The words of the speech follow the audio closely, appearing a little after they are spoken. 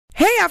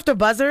Hey, After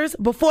Buzzers.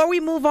 Before we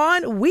move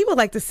on, we would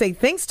like to say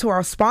thanks to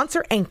our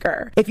sponsor,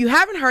 Anchor. If you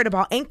haven't heard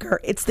about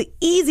Anchor, it's the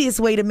easiest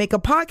way to make a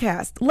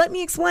podcast. Let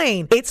me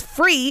explain. It's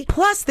free,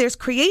 plus there's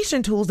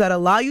creation tools that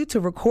allow you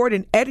to record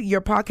and edit your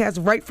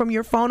podcast right from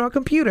your phone or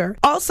computer.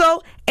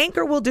 Also,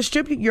 Anchor will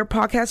distribute your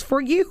podcast for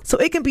you, so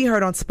it can be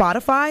heard on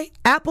Spotify,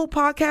 Apple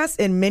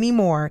Podcasts, and many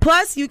more.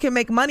 Plus, you can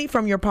make money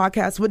from your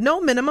podcast with no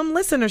minimum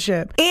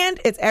listenership. And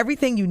it's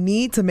everything you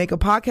need to make a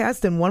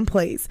podcast in one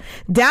place.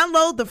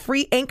 Download the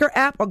free Anchor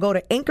app or go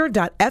to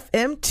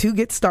anchor.fm to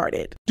get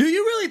started. Do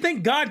you really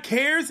think God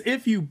cares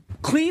if you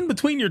clean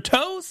between your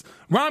toes?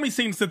 Ramy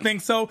seems to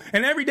think so,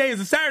 and every day is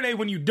a Saturday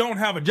when you don't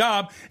have a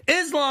job.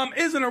 Islam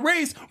isn't a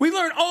race. We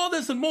learn all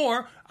this and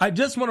more. I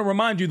just want to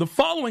remind you the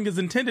following is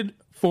intended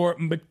for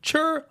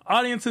mature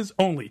audiences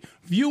only.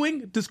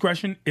 Viewing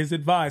discretion is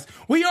advised.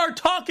 We are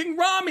talking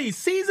Ramy,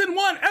 Season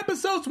 1,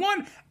 Episodes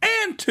 1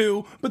 and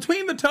 2,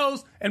 Between the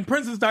Toes and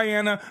Princess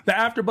Diana. The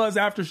AfterBuzz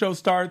After Show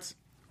starts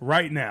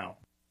right now.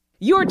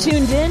 You're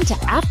tuned in to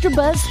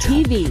AfterBuzz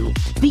TV,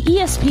 the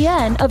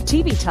ESPN of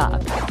TV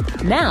talk.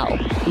 Now,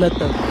 let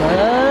the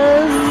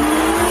buzz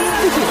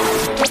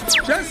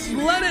begin. Just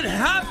let it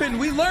happen.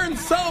 We learn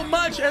so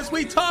much as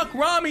we talk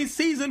Ramy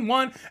Season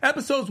 1,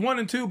 Episodes 1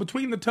 and 2,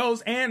 Between the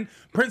Toes and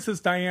Princess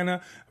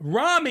Diana.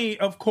 Ramy,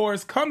 of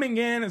course, coming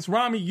in as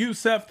Ramy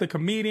Youssef, the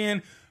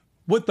comedian,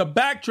 with the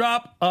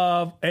backdrop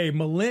of a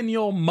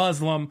millennial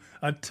Muslim,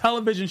 a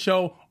television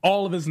show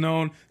all of us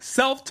known,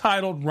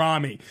 self-titled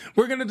Ramy.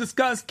 We're going to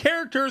discuss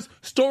characters,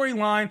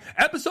 storyline,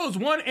 episodes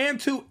 1 and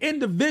 2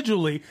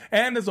 individually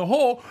and as a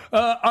whole.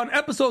 On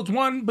episodes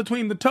 1,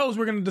 Between the Toes,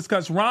 we're going to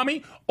discuss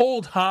Ramy,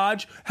 Old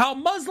Hodge, how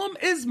Muslim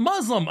is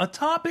Muslim, a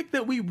topic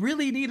that we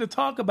really need to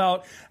talk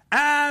about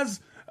as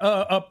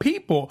a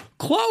people.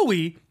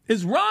 Chloe,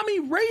 is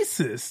Ramy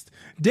racist?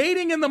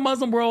 Dating in the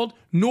Muslim world,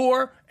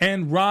 Noor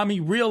and Ramy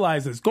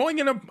realizes. Going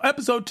into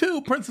episode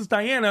 2, Princess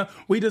Diana,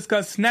 we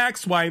discuss Snack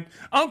Swipe,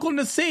 Uncle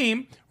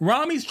Nassim,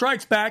 Ramy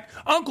strikes back,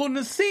 Uncle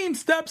Nassim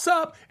steps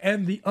up,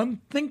 and the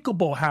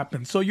unthinkable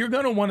happens. So you're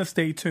going to want to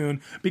stay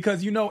tuned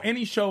because you know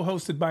any show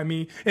hosted by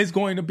me is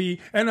going to be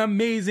an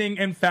amazing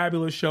and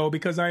fabulous show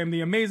because I am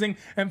the amazing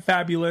and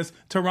fabulous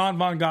Tehran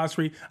Von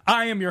Gosri.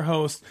 I am your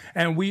host,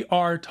 and we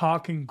are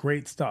talking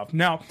great stuff.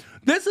 Now,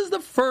 this is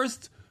the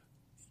first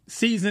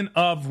season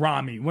of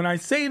Ramy. When I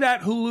say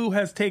that, Hulu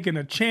has taken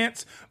a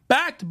chance,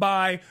 backed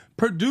by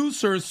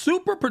producers,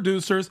 super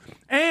producers,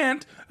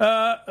 and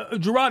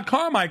Gerard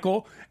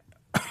Carmichael,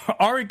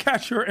 Ari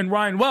Kasher, and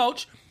Ryan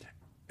Welch,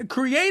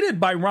 created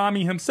by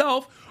Ramy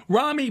himself.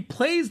 Ramy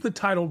plays the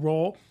title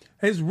role,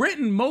 has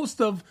written most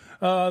of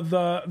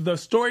the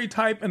story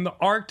type and the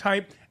arc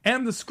type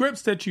and the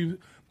scripts that you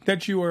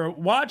are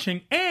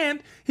watching,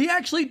 and he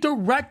actually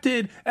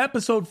directed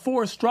episode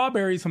 4,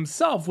 Strawberries,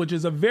 himself, which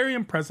is a very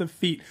impressive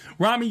feat.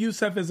 Ramy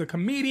Youssef is a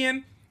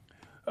comedian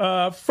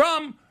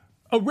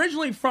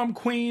originally from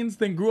Queens,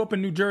 then grew up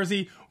in New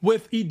Jersey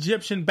with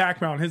Egyptian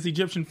background. His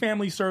Egyptian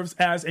family serves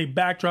as a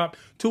backdrop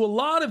to a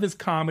lot of his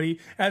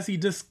comedy as he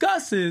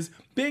discusses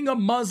being a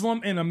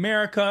Muslim in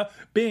America,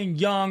 being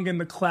young,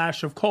 and the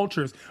clash of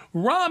cultures.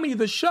 Ramy,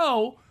 the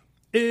show,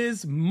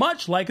 is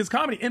much like his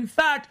comedy. In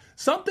fact,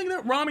 something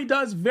that Ramy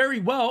does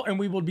very well, and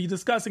we will be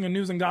discussing in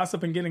news and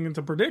gossip and getting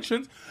into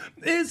predictions,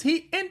 is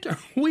he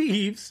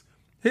interweaves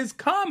his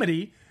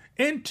comedy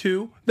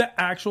into the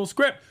actual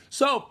script.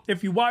 So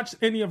if you watch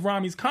any of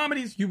Ramy's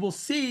comedies, you will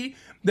see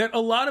that a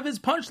lot of his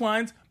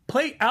punchlines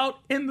play out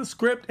in the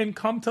script and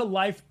come to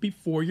life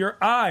before your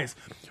eyes.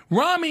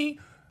 Ramy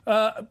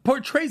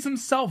portrays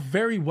himself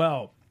very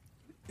well.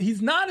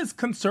 He's not as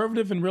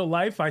conservative in real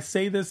life. I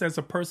say this as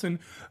a person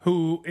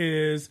who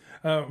is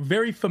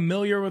very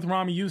familiar with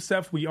Ramy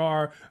Youssef. We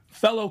are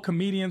fellow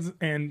comedians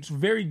and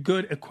very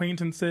good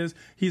acquaintances.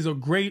 He's a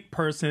great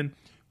person,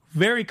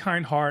 very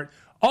kind heart,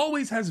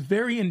 always has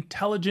very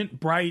intelligent,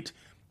 bright,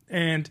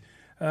 and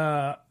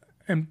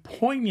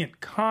poignant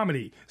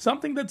comedy,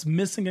 something that's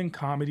missing in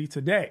comedy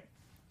today.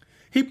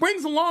 He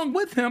brings along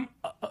with him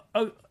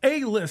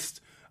a list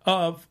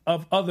of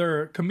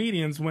other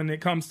comedians when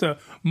it comes to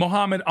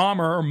Mohammed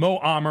Amr, or Mo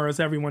Amr, as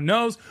everyone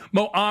knows.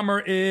 Mo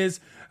Amr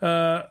is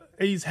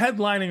he's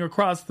headlining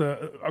across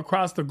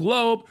the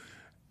globe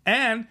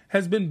and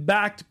has been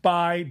backed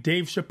by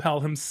Dave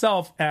Chappelle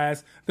himself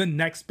as the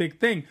next big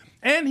thing.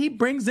 And he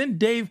brings in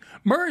Dave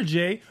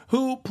Murjay,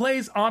 who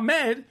plays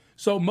Ahmed.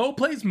 So Mo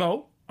plays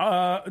Mo,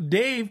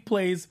 Dave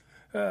plays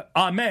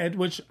Ahmed,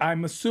 which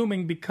I'm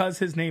assuming because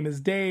his name is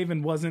Dave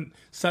and wasn't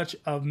such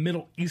a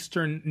Middle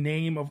Eastern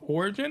name of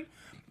origin,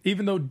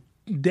 even though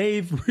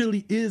Dave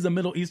really is a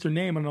Middle Eastern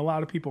name and a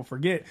lot of people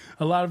forget.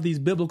 A lot of these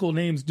biblical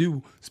names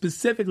do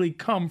specifically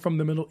come from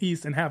the Middle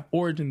East and have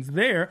origins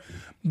there.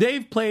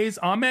 Dave plays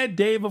Ahmed.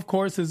 Dave, of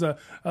course, is a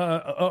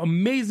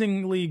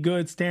amazingly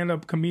good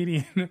stand-up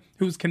comedian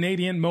who's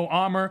Canadian. Mo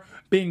Amr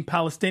being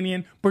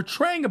Palestinian,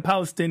 portraying a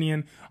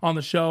Palestinian on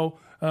the show.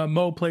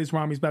 Mo plays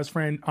Ramy's best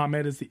friend.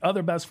 Ahmed is the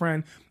other best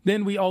friend.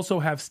 Then we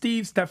also have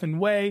Stephen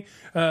Way.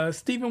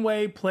 Stephen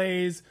Way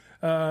plays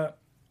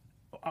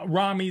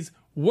Ramy's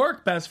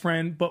work best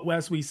friend, but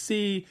as we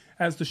see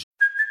as the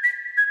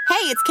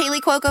Hey, it's Kaylee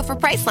Cuoco for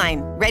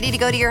Priceline. Ready to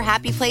go to your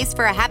happy place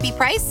for a happy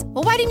price?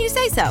 Well, why didn't you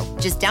say so?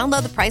 Just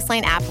download the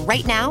Priceline app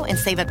right now and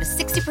save up to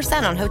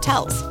 60% on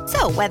hotels.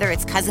 So whether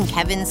it's Cousin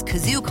Kevin's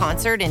Kazoo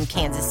Concert in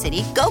Kansas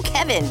City, go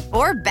Kevin,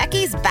 or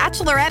Becky's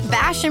Bachelorette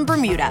Bash in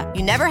Bermuda,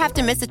 you never have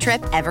to miss a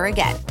trip ever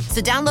again.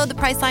 So download the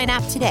Priceline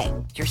app today.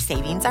 Your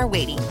savings are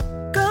waiting.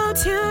 Go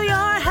to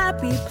your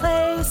happy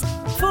place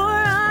for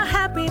a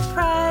happy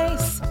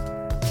price.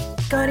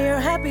 Go to your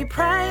happy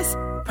price,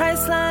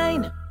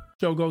 Priceline.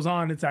 Show goes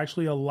on, it's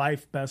actually a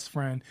life best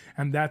friend,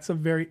 and that's a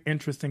very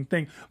interesting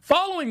thing.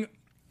 Following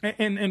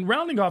and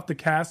rounding off the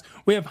cast,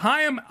 we have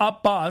Hayam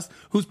Abbas,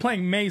 who's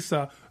playing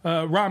Mesa,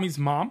 Ramy's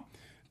mom.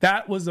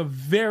 That was a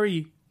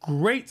very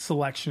great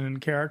selection in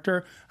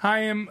character.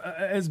 Hayam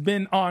has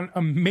been on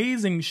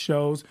amazing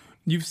shows.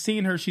 You've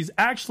seen her. She's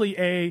actually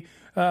a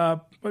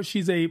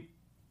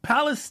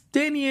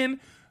Palestinian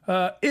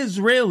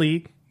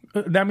Israeli.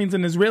 That means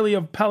an Israeli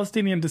of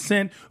Palestinian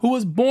descent who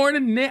was born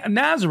in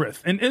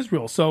Nazareth in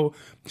Israel. So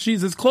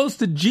she's as close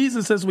to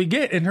Jesus as we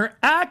get. And her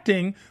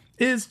acting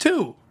is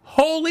too.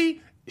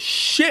 Holy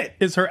shit,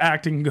 is her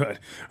acting good,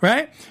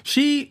 right?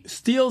 She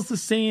steals the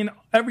scene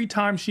every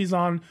time she's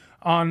on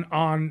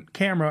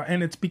camera.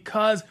 And it's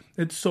because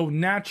it's so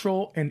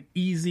natural and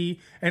easy.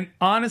 And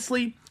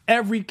honestly,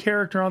 every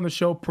character on the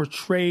show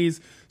portrays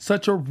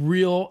such a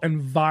real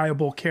and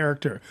viable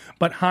character.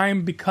 But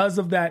Hayam, because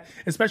of that,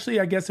 especially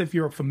I guess if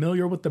you're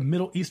familiar with the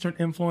Middle Eastern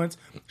influence,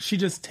 she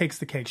just takes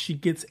the cake. She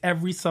gets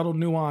every subtle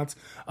nuance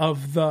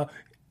of the,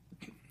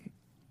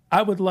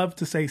 I would love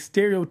to say,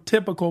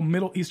 stereotypical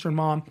Middle Eastern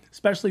mom,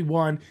 especially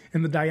one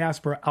in the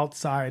diaspora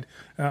outside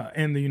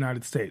in the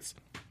United States.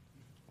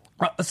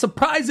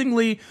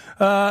 Surprisingly,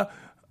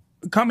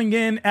 coming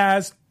in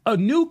as a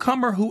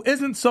newcomer who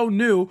isn't so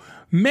new,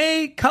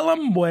 May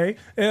Kalamwe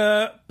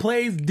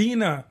plays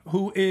Dina,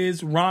 who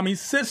is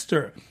Ramy's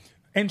sister.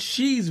 And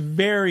she's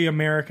very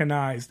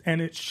Americanized, and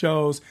it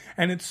shows.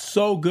 And it's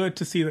so good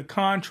to see the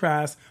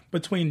contrast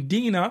between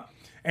Dina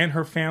and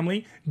her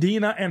family,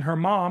 Dina and her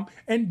mom,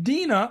 and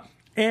Dina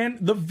and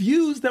the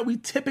views that we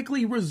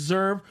typically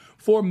reserve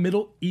for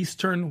Middle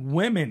Eastern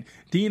women.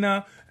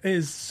 Dina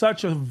is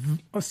such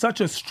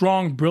a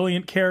strong,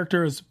 brilliant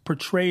character, is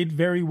portrayed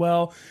very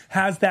well,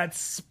 has that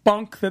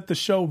spunk that the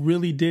show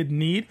really did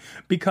need,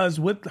 because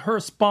with her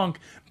spunk,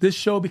 this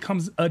show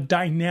becomes a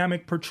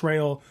dynamic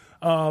portrayal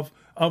of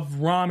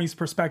Ramy's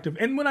perspective.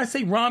 And when I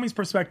say Ramy's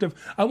perspective,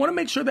 I want to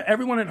make sure that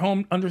everyone at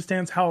home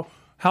understands how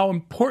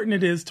important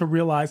it is to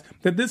realize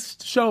that this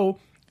show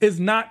is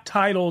not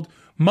titled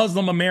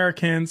Muslim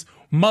Americans,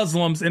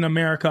 Muslims in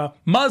America,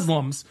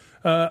 Muslims,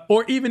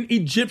 or even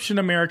Egyptian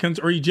Americans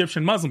or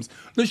Egyptian Muslims.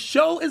 The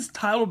show is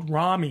titled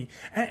Ramy.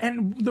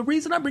 And the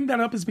reason I bring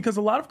that up is because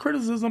a lot of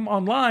criticism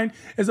online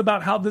is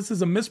about how this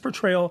is a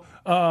misportrayal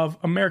of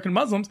American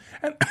Muslims.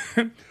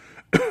 And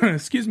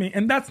excuse me.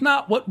 And that's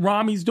not what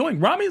Ramy's doing.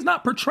 Ramy is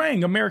not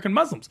portraying American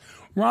Muslims.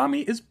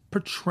 Ramy is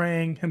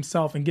portraying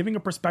himself and giving a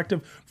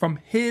perspective from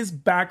his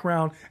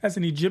background as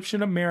an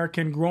Egyptian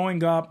American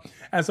growing up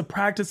as a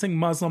practicing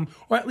Muslim,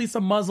 or at least a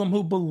Muslim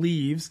who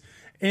believes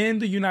in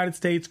the United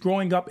States,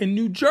 growing up in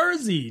New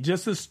Jersey,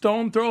 just a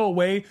stone throw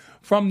away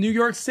from New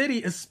York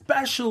City,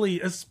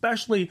 especially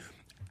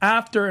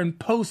after and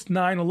post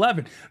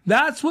 9/11.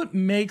 That's what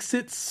makes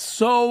it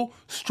so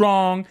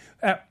strong,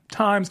 at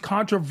times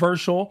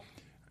controversial,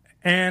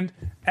 and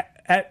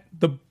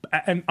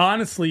and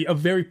honestly a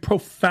very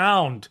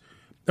profound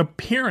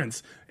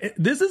appearance.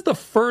 This is the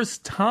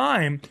first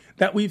time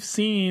that we've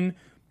seen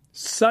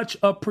such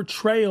a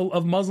portrayal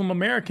of Muslim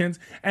Americans,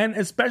 and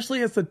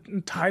especially as the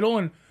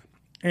title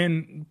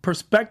and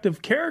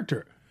perspective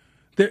character.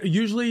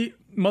 Usually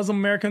Muslim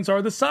Americans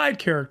are the side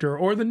character,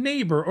 or the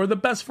neighbor, or the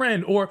best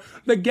friend, or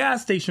the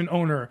gas station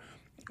owner,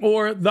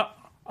 or the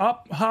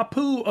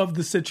Hapu of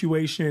the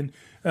situation.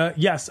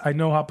 Yes, I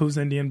know Hapu's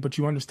Indian, but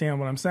you understand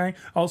what I'm saying.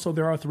 Also,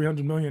 there are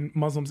 300 million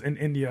Muslims in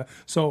India,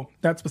 so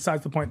that's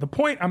besides the point. The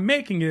point I'm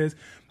making is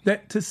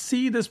that to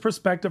see this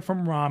perspective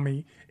from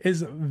Ramy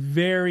is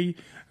very,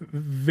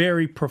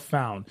 very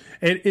profound.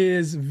 It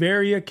is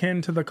very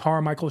akin to the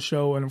Carmichael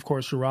Show, and of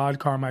course, Gerard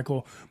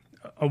Carmichael,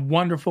 a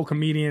wonderful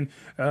comedian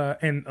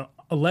and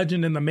a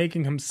legend in the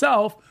making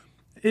himself,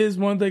 is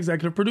one of the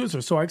executive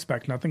producers, so I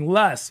expect nothing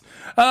less.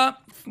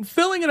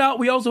 Filling it out,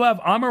 we also have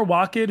Amr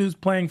Wakid, who's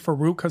playing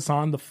Farouk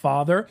Hassan, the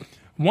father.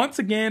 Once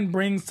again,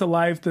 brings to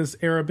life this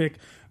Arabic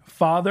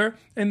father.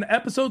 In the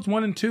episodes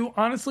 1 and 2,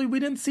 honestly, we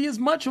didn't see as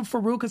much of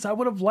Farouk as I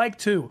would have liked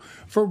to.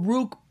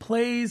 Farouk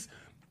plays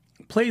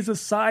a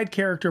side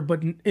character,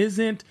 but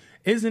isn't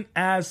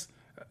as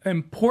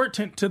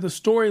important to the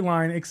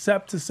storyline,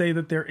 except to say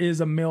that there is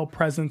a male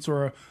presence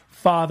or a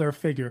father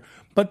figure.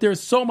 But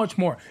there's so much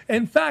more.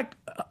 In fact,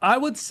 I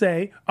would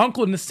say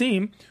Uncle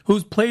Nassim,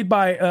 who's played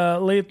by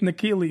Laith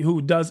Nakili,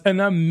 who does an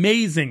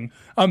amazing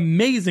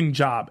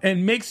job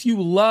and makes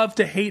you love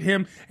to hate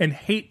him and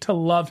hate to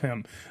love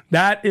him.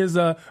 That is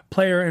a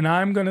player, and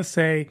I'm going to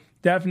say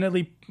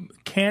definitely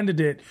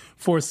candidate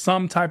for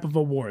some type of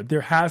award.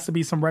 There has to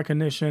be some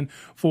recognition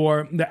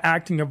for the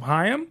acting of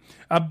Hayam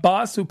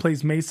Abbas, who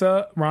plays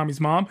Mesa, Ramy's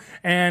mom,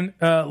 and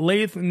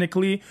Laith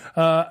Nikli,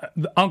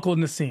 the Uncle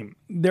Nassim.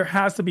 There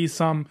has to be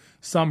some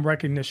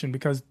recognition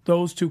because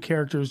those two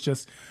characters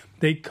just,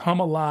 they come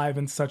alive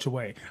in such a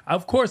way.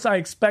 Of course, I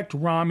expect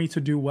Ramy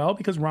to do well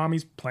because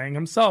Ramy's playing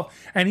himself,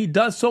 and he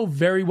does so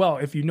very well.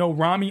 If you know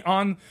Ramy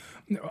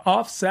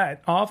off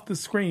the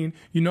screen,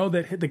 you know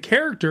that the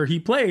character he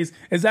plays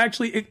is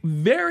actually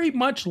very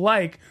much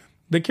like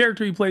the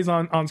character he plays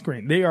on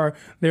screen.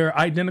 They're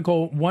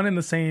identical, one and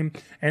the same,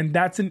 and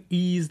that's an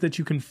ease that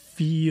you can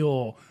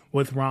feel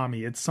with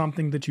Ramy. It's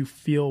something that you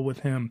feel with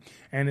him,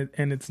 and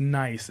it's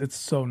nice. It's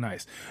so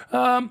nice.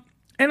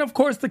 And of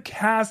course, the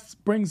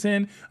cast brings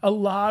in a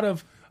lot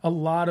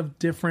of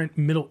different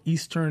Middle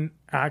Eastern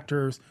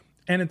actors,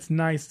 and it's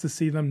nice to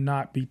see them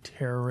not be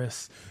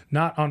terrorists,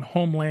 not on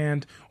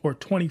Homeland or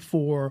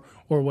 24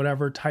 or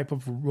whatever type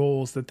of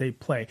roles that they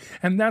play.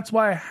 And that's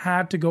why I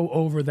had to go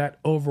over that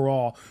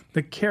overall.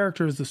 The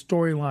characters, the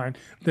storyline,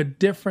 the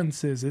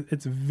differences,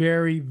 it's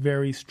very,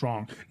 very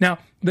strong. Now,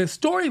 the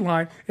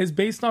storyline is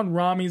based on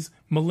Ramy's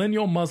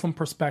millennial Muslim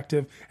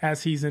perspective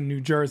as he's in New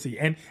Jersey.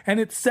 And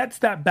it sets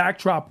that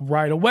backdrop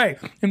right away.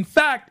 In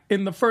fact,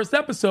 in the first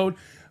episode,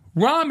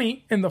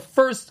 Ramy, in the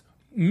first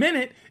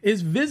minute,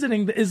 is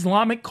visiting the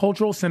Islamic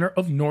Cultural Center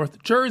of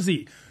North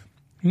Jersey.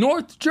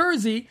 North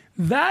Jersey,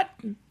 that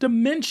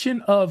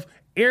dimension of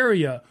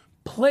area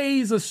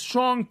plays a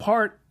strong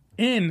part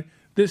in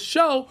this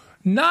show,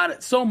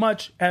 not so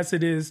much as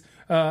it is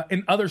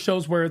in other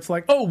shows where it's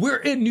like, oh, we're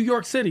in New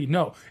York City.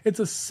 No,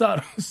 it's a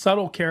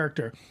subtle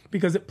character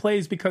because it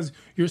plays because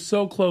you're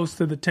so close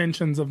to the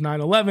tensions of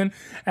 9/11,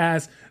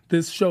 as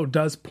this show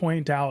does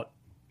point out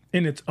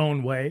in its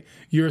own way.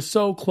 You're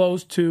so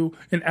close to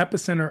an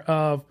epicenter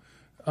of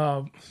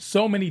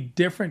so many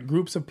different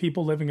groups of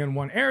people living in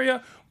one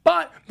area,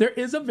 but there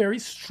is a very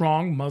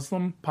strong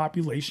Muslim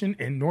population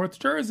in North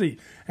Jersey,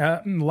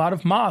 a lot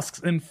of mosques.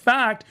 In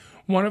fact,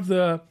 one of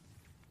the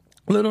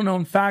little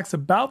known facts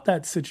about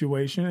that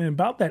situation and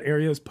about that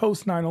area is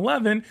post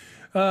 9/11,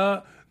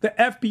 the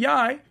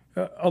FBI,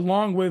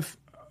 along with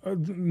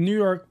New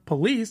York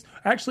police,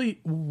 actually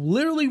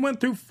literally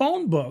went through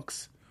phone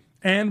books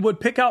and would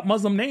pick out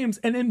Muslim names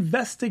and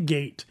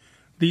investigate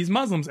these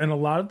Muslims. And a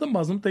lot of the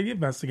Muslims they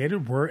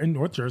investigated were in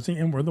North Jersey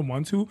and were the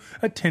ones who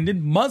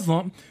attended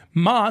Muslim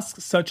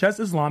mosques such as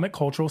Islamic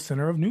Cultural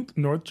Center of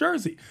North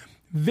Jersey.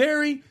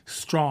 Very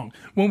strong.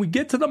 When we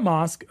get to the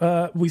mosque,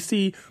 we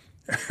see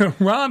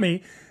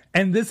Ramy,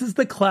 and this is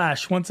the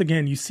clash. Once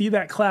again, you see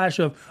that clash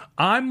of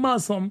I'm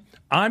Muslim,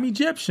 I'm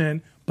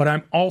Egyptian, but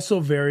I'm also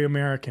very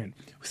American.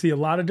 We see a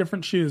lot of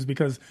different shoes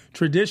because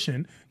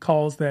tradition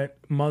calls that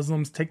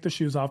Muslims take the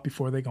shoes off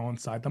before they go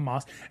inside the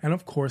mosque. And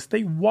of course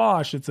they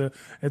wash. It's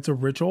a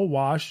ritual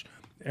wash,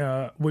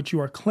 which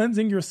you are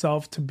cleansing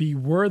yourself to be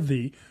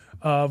worthy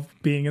of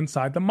being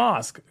inside the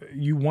mosque.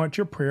 You want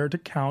your prayer to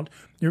count.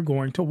 You're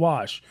going to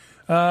wash.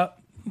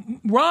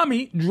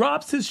 Ramy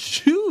drops his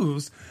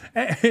shoes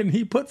and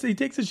he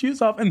takes his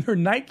shoes off and they're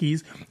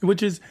Nikes,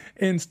 which is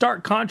in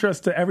stark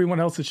contrast to everyone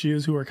else's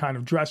shoes who are kind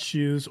of dress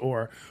shoes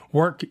or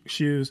work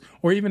shoes,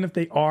 or even if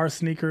they are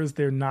sneakers,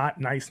 they're not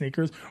nice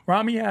sneakers.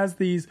 Ramy has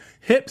these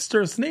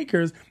hipster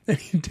sneakers and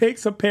he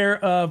takes a pair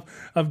of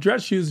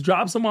dress shoes,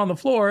 drops them on the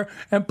floor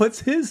and puts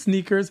his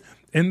sneakers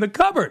in the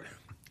cupboard.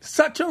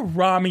 Such a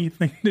Ramy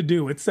thing to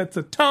do. It sets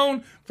a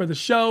tone for the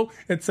show,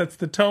 it sets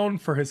the tone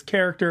for his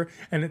character,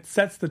 and it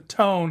sets the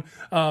tone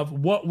of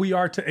what we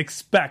are to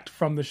expect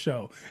from the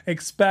show.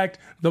 Expect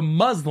the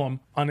Muslim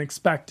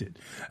unexpected.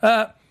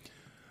 I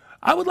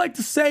would like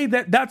to say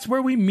that that's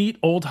where we meet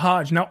Old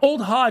Hodge. Now,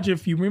 Old Hodge,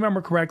 if you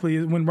remember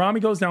correctly, when Ramy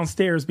goes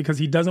downstairs because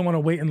he doesn't want to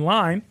wait in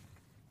line,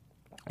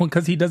 to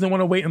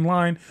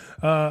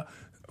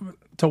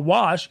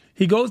wash,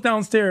 he goes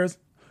downstairs.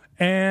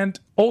 And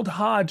Old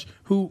Hodge,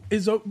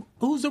 who's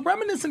a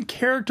reminiscent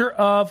character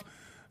of,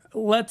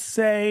 let's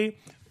say,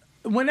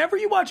 whenever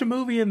you watch a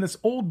movie and this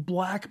old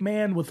black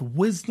man with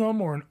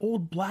wisdom or an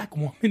old black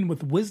woman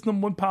with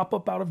wisdom would pop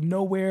up out of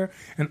nowhere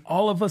and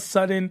all of a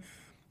sudden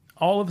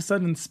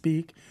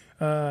speak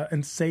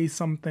and say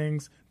some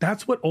things.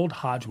 That's what Old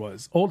Hodge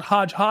was. Old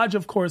Hodge,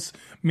 of course,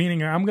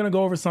 meaning I'm going to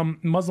go over some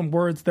Muslim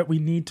words that we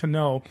need to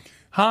know.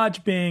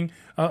 Hodge being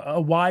a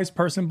wise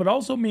person, but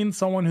also means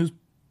someone who's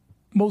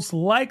most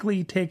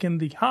likely taken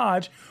the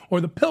Hajj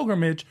or the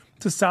pilgrimage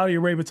to Saudi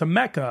Arabia, to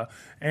Mecca,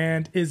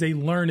 and is a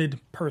learned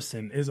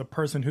person, is a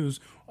person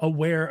who's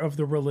aware of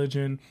the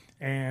religion.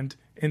 And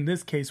in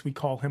this case, we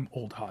call him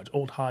Old Hodge.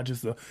 Old Hodge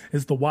is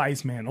the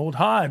wise man. Old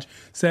Hodge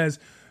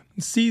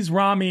sees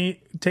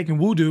Ramy taking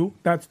wudu,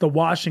 that's the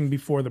washing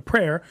before the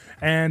prayer,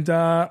 and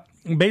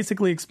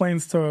basically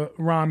explains to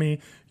Ramy,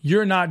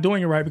 you're not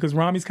doing it right, because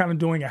Ramy's kind of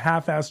doing a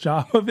half-assed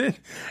job of it,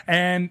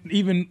 and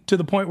even to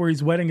the point where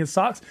he's wetting his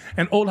socks.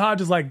 And Old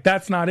Hodge is like,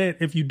 that's not it.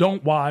 If you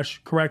don't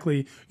wash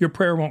correctly, your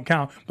prayer won't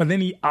count. But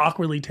then he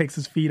awkwardly takes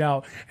his feet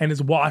out and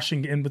is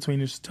washing in between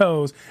his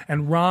toes.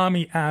 And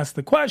Ramy asks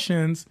the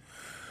questions.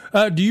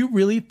 Do you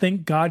really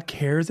think God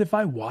cares if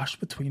I wash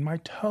between my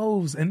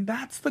toes? And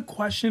that's the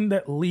question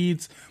that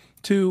leads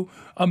to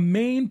a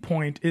main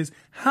point, is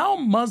how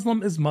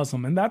Muslim is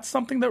Muslim? And that's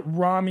something that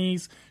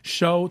Ramy's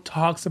show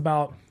talks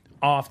about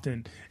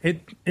often.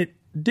 It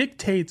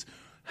dictates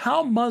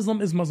how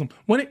Muslim is Muslim.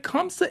 When it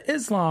comes to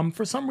Islam,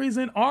 for some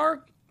reason,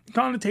 our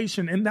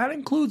connotation, and that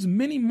includes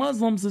many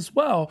Muslims as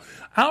well,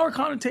 our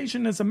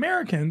connotation as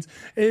Americans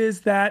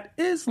is that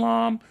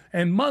Islam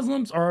and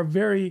Muslims are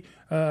very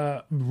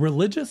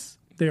religious.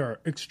 They are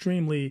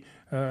extremely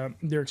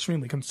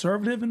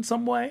conservative in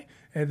some way,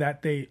 and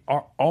that they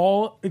are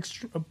all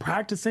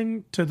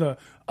practicing to the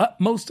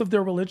utmost of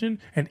their religion,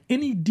 and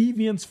any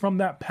deviance from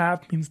that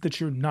path means that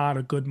you're not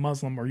a good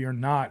Muslim, or you're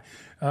not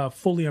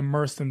fully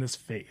immersed in this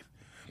faith.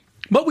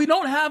 But we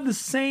don't have the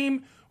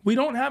same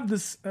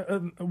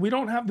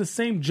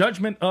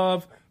judgment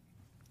of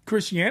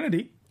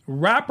Christianity.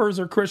 Rappers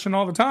are Christian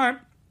all the time,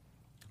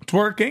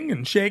 twerking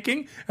and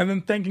shaking and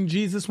then thanking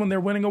Jesus when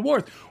they're winning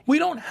awards. We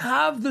don't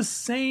have the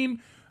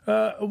same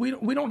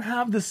we don't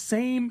have the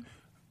same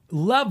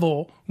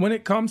level when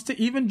it comes to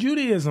even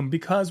Judaism,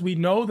 because we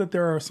know that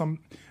there are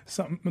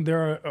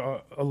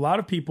a lot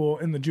of people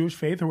in the Jewish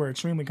faith who are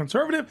extremely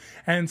conservative,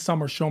 and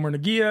some are Shomer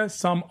Nagia,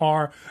 some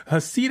are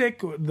Hasidic.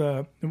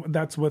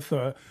 That's with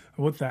the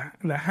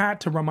hat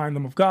to remind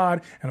them of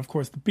God, and of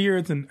course the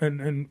beards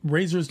and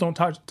razors don't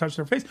touch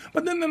their face.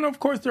 But then of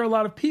course there are a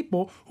lot of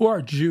people who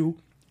are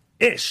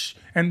Jew-ish,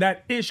 and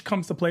that ish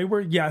comes to play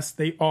where, yes,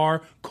 they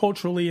are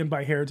culturally and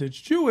by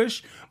heritage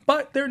Jewish,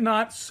 but they're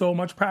not so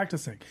much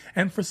practicing.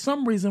 And for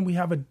some reason, we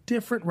have a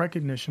different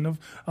recognition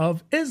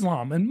of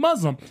Islam and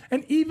Muslim.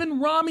 And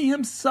even Ramy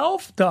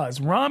himself does.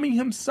 Ramy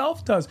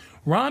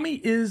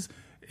is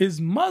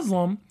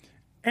Muslim,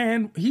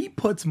 and he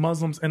puts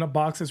Muslims in a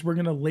box, as we're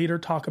going to later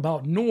talk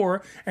about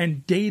Noor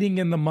and dating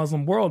in the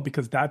Muslim world,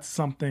 because that's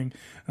something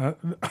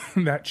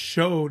that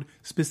showed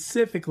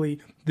specifically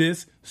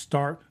this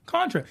stark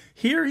contrast.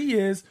 Here he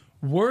is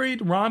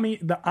worried. Ramy,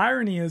 the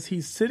irony is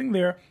he's sitting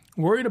there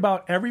worried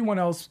about everyone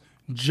else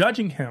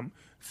judging him,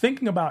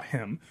 thinking about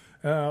him,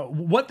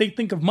 what they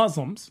think of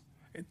Muslims,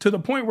 to the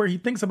point where he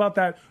thinks about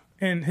that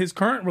in his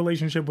current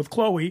relationship with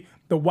Chloe,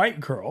 the white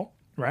girl,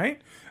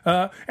 right?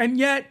 And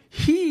yet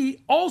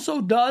he also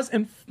does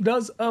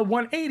a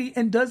 180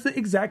 and does the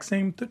exact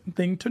same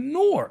thing to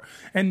Noor.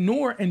 And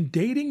Noor, and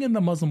dating in the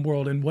Muslim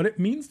world, and what it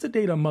means to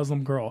date a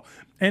Muslim girl.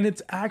 And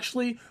it's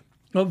actually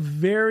a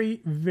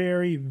very,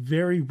 very,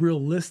 very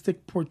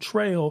realistic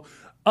portrayal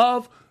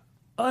of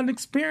an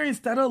experience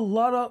that a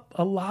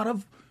lot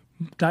of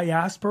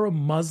diaspora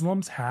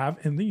Muslims have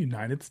in the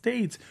United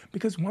States,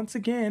 because once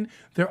again,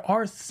 there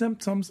are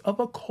symptoms of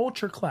a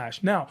culture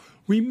clash. Now,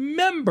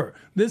 remember,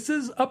 this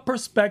is a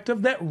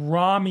perspective that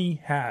Ramy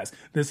has.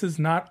 This is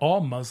not all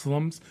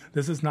Muslims.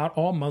 This is not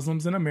all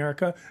Muslims in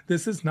America.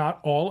 This is not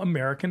all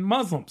American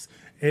Muslims.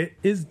 It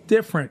is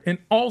different. And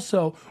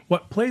also,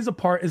 what plays a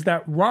part is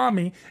that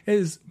Ramy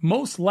is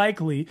most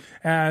likely,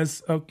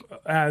 as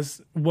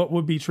what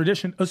would be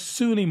tradition, a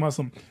Sunni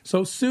Muslim.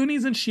 So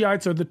Sunnis and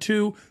Shiites are the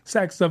two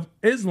sects of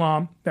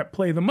Islam that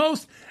play the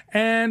most,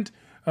 and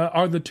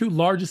are the two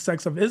largest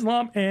sects of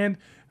Islam. And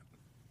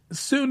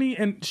Sunni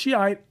and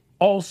Shiite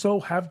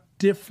also have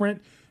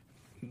different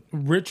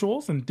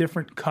rituals and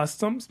different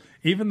customs,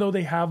 even though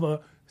they have a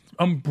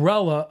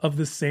umbrella of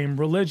the same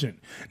religion.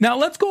 Now,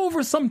 let's go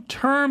over some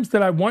terms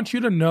that I want you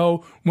to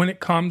know when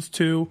it comes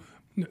to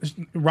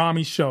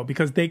Ramy's show,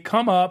 because they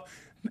come up.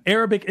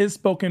 Arabic is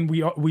spoken.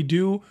 We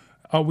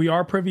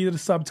are privy to the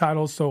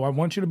subtitles, so I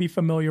want you to be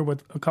familiar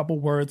with a couple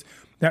words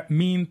that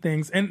mean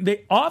things, and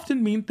they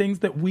often mean things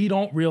that we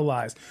don't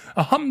realize.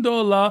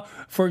 Alhamdulillah,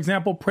 for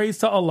example, praise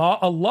to Allah.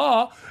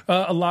 Allah,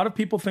 a lot of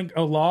people think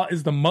Allah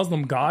is the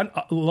Muslim God.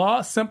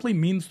 Allah simply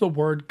means the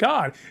word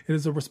God. It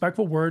is a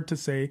respectful word to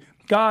say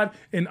God.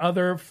 In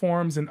other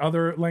forms, in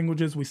other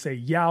languages, we say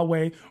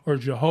Yahweh or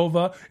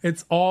Jehovah.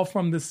 It's all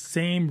from the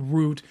same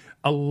root,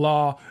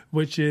 Allah,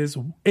 which is,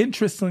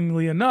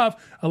 interestingly enough,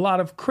 a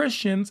lot of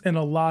Christians and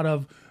a lot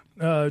of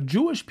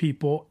Jewish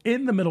people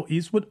in the Middle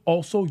East would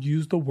also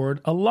use the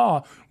word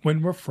Allah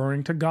when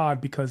referring to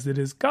God, because it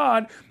is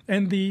God,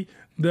 and the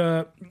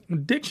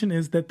diction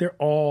is that they're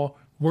all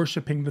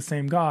worshiping the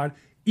same God,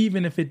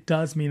 even if it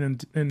does mean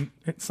in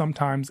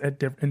sometimes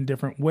in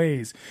different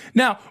ways.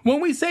 Now, when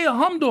we say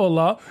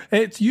alhamdulillah,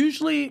 it's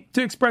usually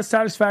to express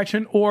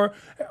satisfaction, or,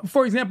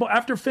 for example,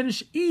 after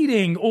finish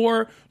eating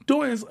or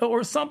doing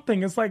or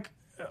something. It's like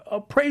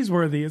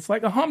praiseworthy. It's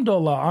like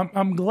alhamdulillah.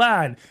 I'm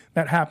glad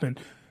that happened.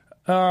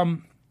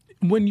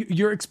 When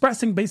you're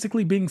expressing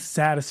basically being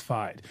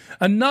satisfied.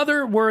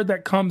 Another word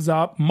that comes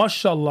up,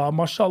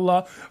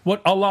 mashallah,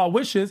 what Allah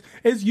wishes,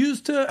 is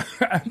used to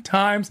at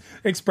times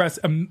express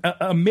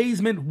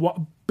amazement,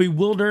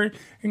 bewildering.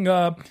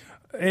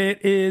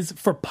 It is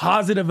for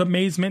positive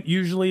amazement.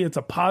 Usually it's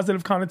a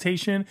positive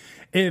connotation.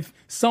 If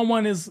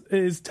someone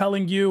is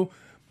telling you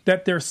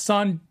that their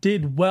son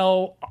did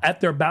well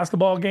at their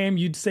basketball game,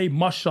 you'd say,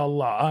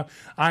 mashallah,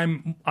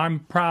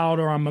 I'm proud,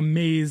 or I'm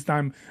amazed,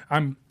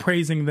 I'm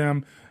praising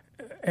them,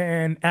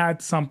 and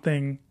add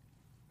something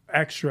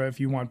extra if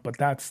you want, but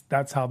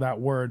that's how that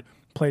word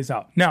plays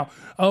out. Now,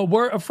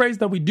 a phrase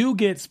that we do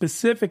get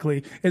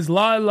specifically is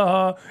La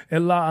ilaha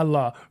illa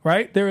Allah,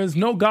 right? There is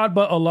no God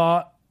but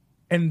Allah.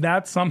 And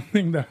that's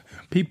something that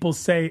people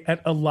say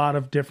at a lot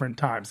of different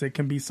times. It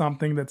can be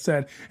something that's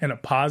said in a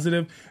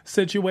positive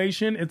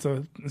situation. It's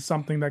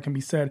something that can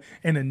be said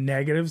in a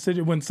negative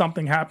situation. When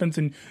something happens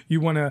and you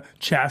want to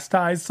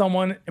chastise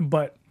someone,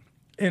 but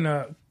in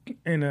a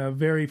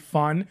very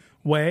fun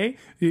way,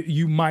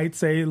 you might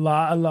say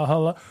La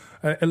ilaha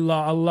illa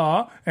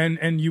Allah,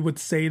 and you would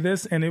say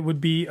this, and it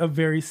would be a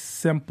very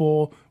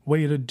simple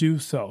way to do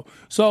so.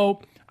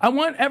 So I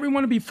want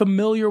everyone to be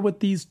familiar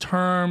with these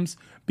terms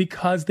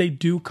because they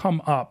do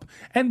come up.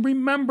 And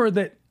remember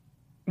that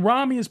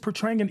Ramy is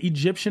portraying an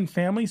Egyptian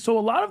family, so a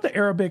lot of the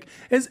Arabic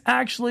is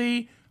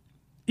actually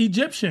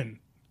Egyptian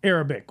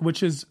Arabic,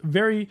 which is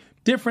very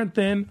different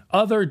than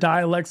other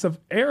dialects of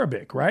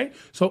Arabic, right?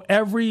 So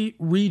every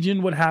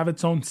region would have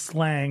its own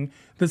slang,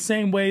 the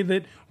same way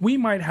that we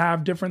might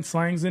have different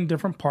slangs in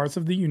different parts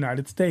of the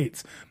United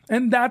States.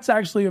 And that's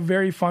actually a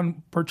very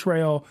fun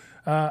portrayal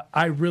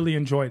I really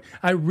enjoyed.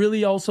 I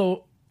really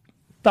also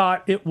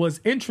thought it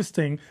was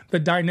interesting, the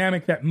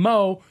dynamic that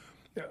Mo,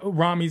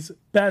 Ramy's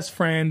best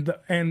friend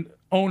and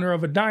owner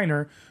of a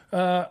diner,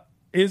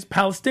 is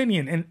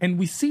Palestinian. And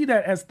we see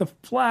that as the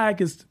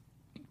flag is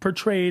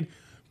portrayed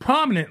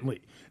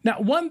prominently. Now,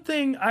 one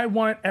thing I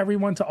want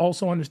everyone to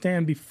also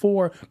understand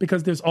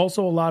because there's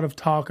also a lot of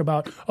talk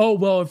about, oh,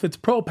 well, if it's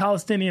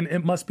pro-Palestinian,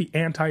 it must be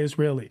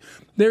anti-Israeli.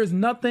 There's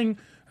nothing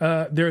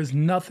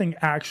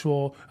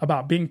actual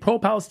about being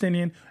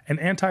pro-Palestinian and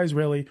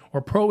anti-Israeli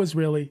or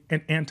pro-Israeli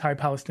and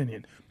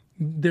anti-Palestinian.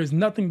 There's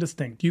nothing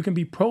distinct. You can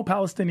be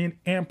pro-Palestinian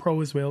and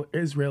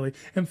pro-Israeli.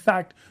 In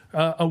fact,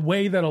 a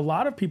way that a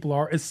lot of people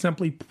are is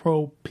simply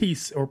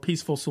pro-peace or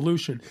peaceful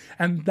solution.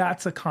 And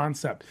that's a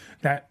concept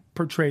that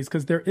portrays,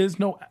 because there is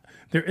no,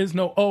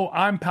 oh,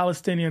 I'm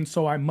Palestinian,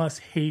 so I must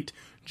hate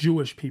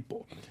Jewish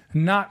people.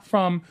 Not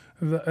from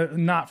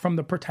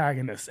the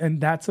protagonist. And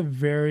that's a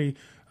very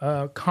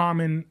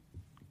common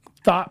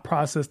thought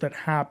process that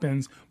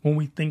happens when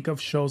we think of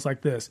shows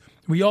like this.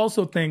 We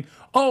also think,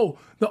 oh,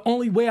 the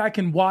only way I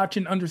can watch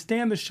and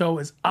understand the show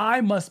is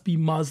I must be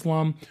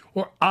Muslim,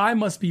 or I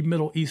must be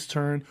Middle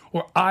Eastern,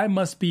 or I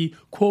must be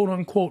quote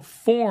unquote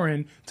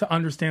foreign to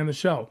understand the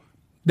show.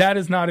 That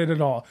is not it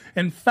at all.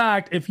 In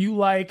fact, if you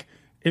like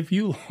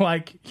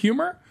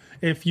humor,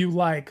 if you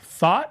like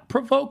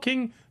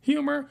thought-provoking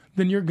humor,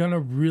 then you're gonna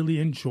really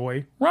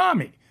enjoy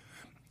Ramy.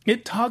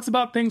 It talks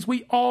about things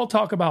we all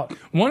talk about.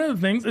 One of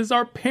the things is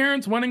our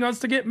parents wanting us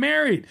to get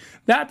married.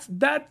 That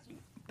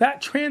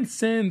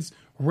transcends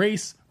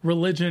race,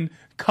 religion,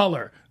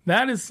 color.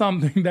 That is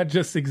something that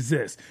just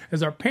exists.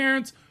 Is our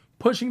parents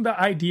pushing the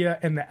idea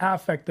and the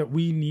affect that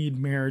we need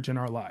marriage in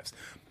our lives.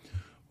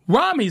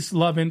 Ramy's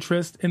love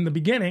interest in the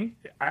beginning,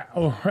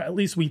 or at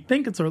least we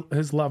think it's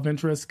his love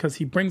interest because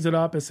he brings it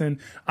up as in,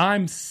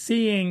 I'm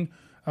seeing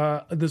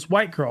this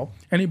white girl.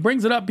 And he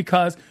brings it up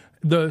because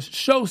the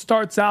show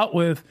starts out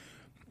with,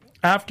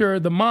 after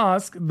the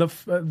mosque,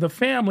 the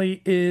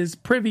family is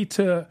privy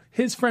to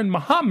his friend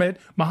Muhammad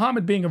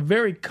being a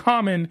very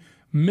common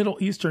Middle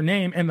Eastern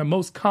name and the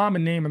most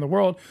common name in the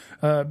world,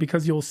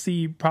 because you'll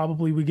see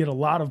probably we get a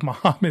lot of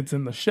Muhammads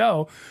in the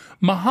show.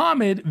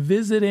 Muhammad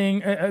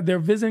they're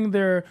visiting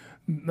their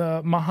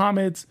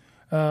Muhammad's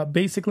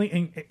basically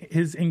in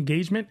his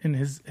engagement and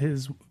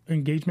his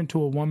engagement to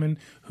a woman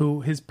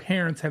who his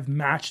parents have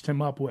matched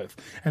him up with.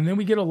 And then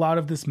we get a lot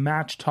of this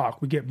match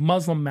talk. We get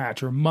Muslim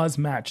Match or Muzz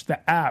Match,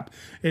 the app.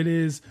 It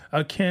is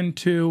akin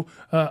to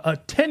a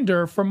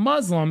Tinder for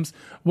Muslims,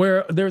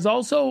 where there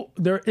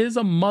is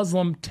a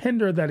Muslim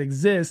Tinder that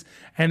exists,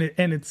 and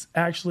it's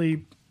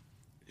actually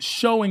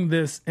showing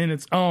this in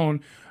its own.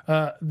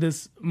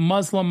 This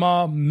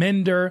Muslima,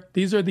 Minder.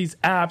 These are these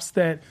apps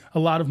that a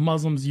lot of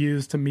Muslims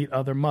use to meet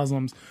other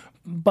Muslims.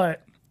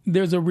 But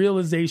there's a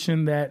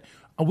realization that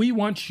we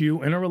want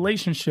you in a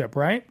relationship,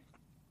 right?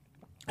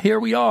 Here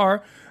we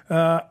are.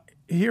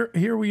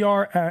 Here we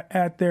are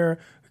at their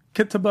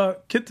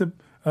kitab,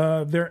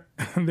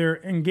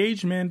 their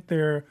engagement.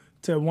 They're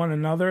to one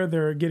another.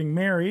 They're getting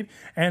married,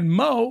 and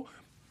Mo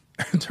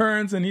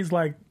turns and he's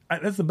like,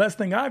 that's the best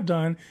thing I've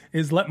done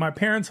is let my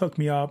parents hook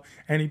me up.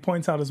 And he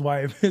points out his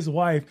wife,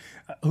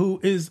 who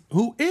is,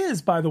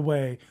 by the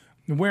way,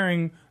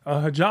 wearing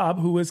a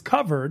hijab, who is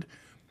covered,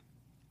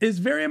 is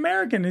very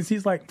American. And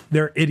he's like,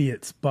 they're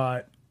idiots,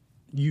 but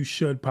you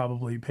should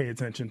probably pay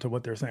attention to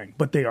what they're saying.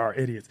 But they are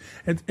idiots.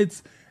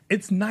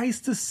 It's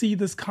nice to see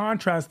this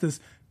contrast,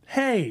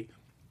 hey,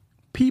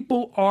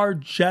 people are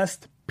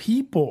just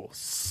people.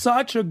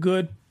 Such a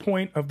good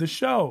point of the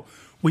show.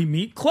 We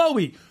meet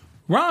Chloe.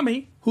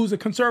 Ramy, who's a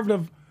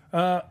conservative,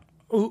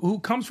 who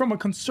comes from a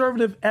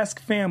conservative-esque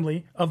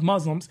family of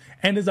Muslims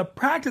and is a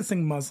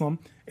practicing Muslim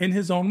in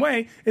his own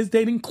way, is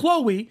dating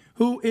Chloe,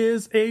 who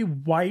is a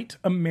white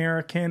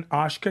American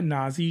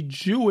Ashkenazi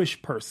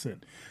Jewish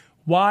person.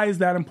 Why is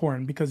that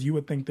important? Because you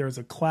would think there's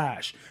a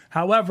clash.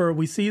 However,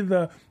 we see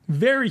the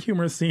very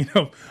humorous scene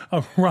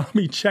of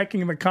Ramy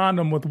checking the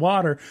condom with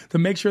water to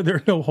make sure there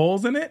are no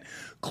holes in it.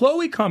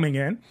 Chloe coming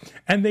in,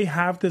 and they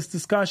have this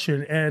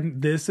discussion.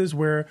 And this is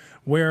where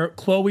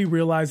Chloe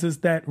realizes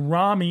that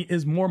Ramy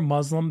is more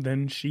Muslim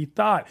than she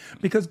thought.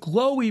 Because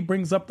Chloe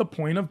brings up the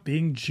point of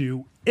being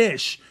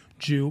Jewish,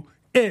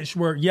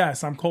 where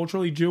yes, I'm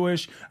culturally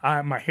Jewish,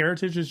 my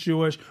heritage is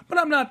Jewish, but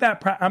I'm not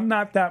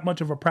that much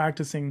of a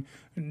practicing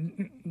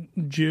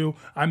Jew.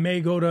 I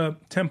may go to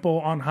temple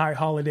on high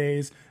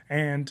holidays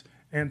and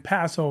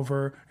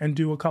Passover and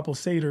do a couple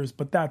seders,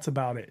 but that's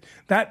about it.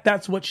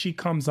 That's what she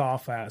comes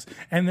off as,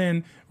 and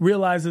then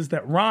realizes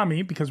that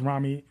Ramy, because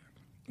Ramy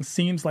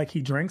seems like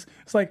he drinks,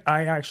 it's like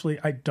I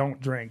don't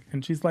drink,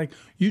 and she's like,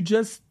 you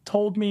just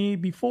told me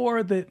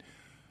before that.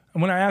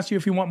 And when I asked you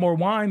if you want more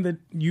wine, that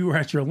you were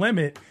at your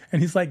limit.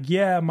 And he's like,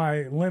 yeah,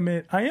 my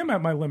limit. I am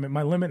at my limit.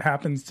 My limit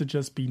happens to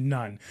just be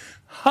none.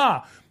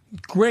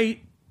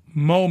 Great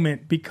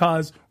moment,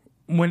 because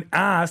when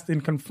asked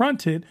and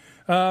confronted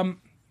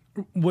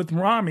with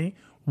Ramy,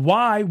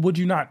 why would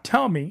you not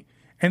tell me?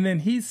 And then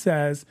he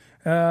says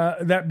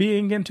that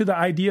being into the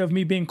idea of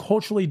me being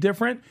culturally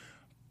different,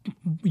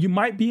 you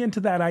might be into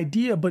that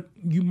idea, but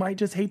you might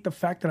just hate the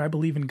fact that I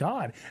believe in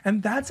God.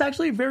 And that's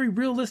actually a very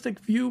realistic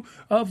view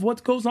of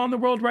what goes on in the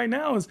world right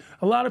now. Is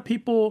a lot of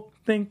people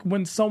think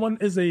when someone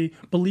is a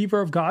believer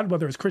of God,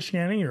 whether it's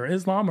Christianity or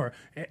Islam or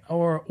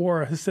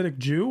a Hasidic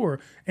Jew or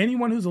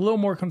anyone who's a little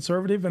more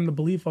conservative in the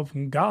belief of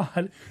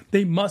God,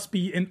 they must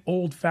be an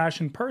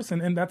old-fashioned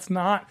person. And that's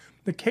not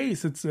the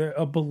case. It's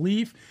a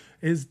belief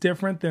is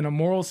different than a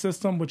moral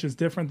system, which is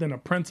different than a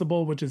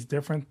principle, which is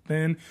different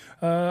than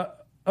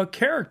a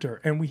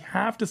character, and we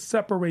have to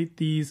separate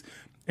these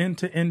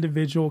into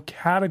individual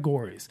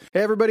categories.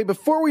 Hey everybody,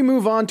 before we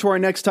move on to our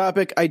next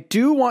topic, I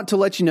do want to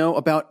let you know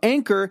about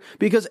Anchor,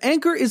 because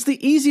Anchor is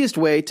the easiest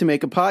way to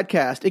make a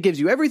podcast. It gives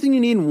you everything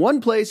you need in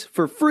one place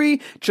for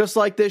free, just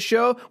like this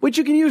show, which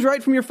you can use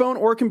right from your phone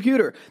or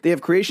computer. They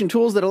have creation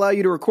tools that allow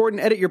you to record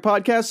and edit your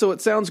podcast so it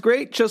sounds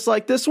great, just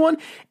like this one,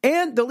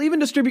 and they'll even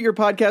distribute your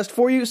podcast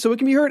for you so it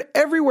can be heard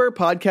everywhere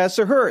podcasts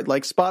are heard,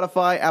 like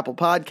Spotify, Apple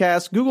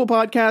Podcasts, Google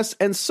Podcasts,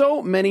 and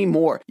so many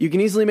more. You can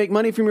easily make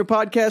money from your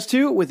podcast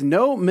too with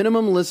no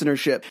minimum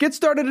listenership. Get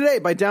started today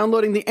by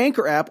downloading the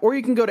Anchor app, or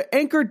you can go to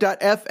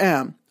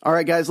anchor.fm. All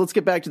right, guys, let's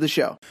get back to the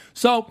show.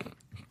 So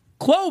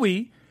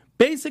Chloe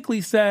basically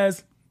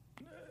explains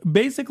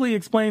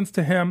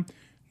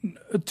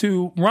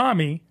to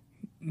Ramy,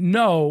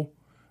 no,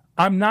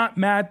 I'm not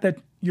mad that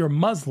you're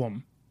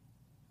Muslim.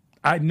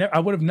 I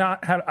wouldn't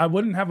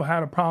have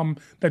had a problem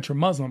that you're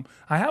Muslim.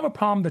 I have a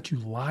problem that you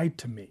lied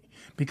to me,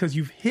 because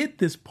you've hid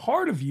this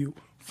part of you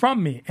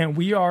from me, and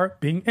we are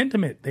being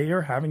intimate. They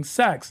are having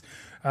sex,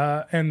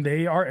 and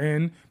they are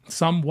in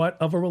somewhat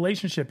of a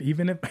relationship,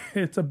 even if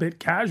it's a bit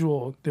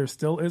casual. There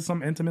still is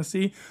some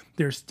intimacy.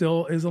 There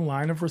still is a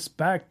line of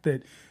respect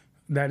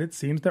that it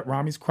seems that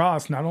Ramy's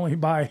crossed, not only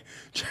by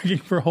checking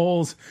for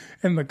holes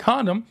in the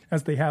condom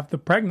as they have the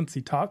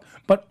pregnancy talk,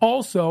 but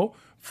also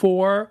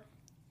for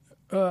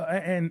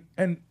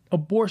and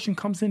abortion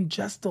comes in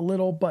just a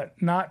little, but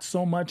not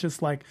so much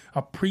as like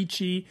a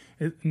preachy,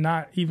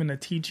 not even a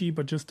teachy,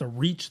 but just a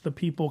reach the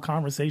people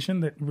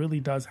conversation that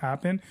really does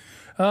happen.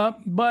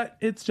 But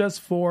it's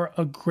just for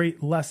a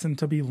great lesson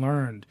to be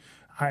learned.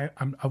 I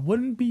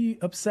wouldn't be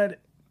upset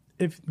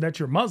that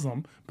you're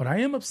Muslim, but I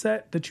am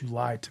upset that you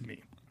lied to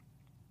me.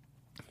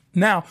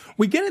 Now,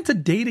 we get into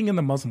dating in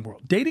the Muslim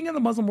world. Dating in the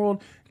Muslim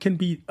world can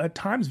be at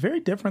times very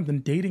different than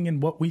dating in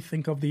what we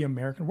think of the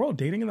American world.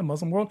 Dating in the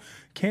Muslim world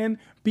can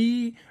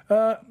be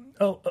a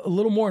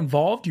little more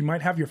involved. You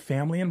might have your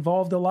family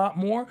involved a lot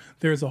more.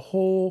 There's a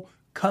whole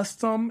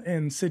custom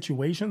and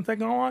situations that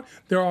go on.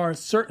 There are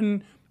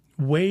certain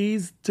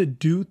ways to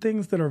do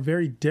things that are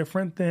very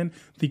different than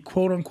the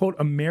quote-unquote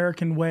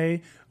American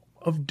way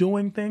of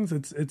doing things.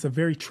 It's a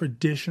very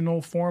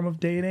traditional form of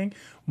dating,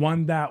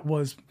 one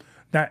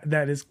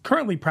that is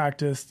currently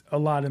practiced a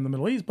lot in the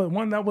Middle East, but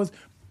one that was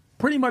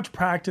pretty much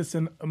practiced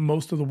in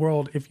most of the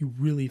world if you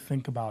really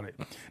think about it.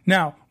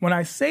 Now, when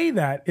I say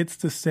that, it's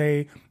to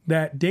say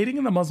that dating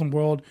in the Muslim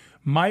world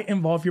might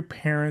involve your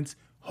parents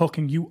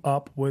hooking you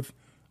up with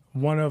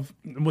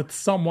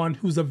someone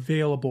who's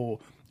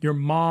available. Your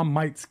mom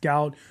might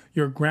scout,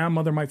 your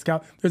grandmother might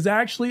scout. There's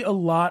actually a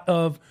lot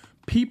of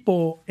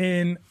people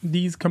in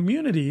these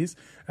communities,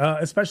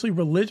 especially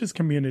religious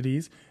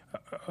communities,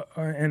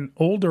 and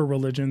older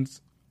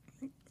religions,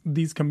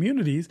 these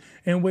communities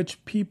in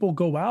which people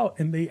go out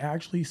and they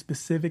actually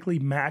specifically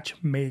match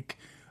make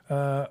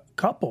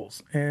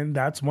couples. And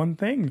that's one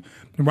thing.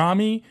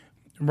 Ramy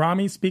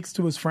speaks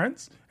to his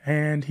friends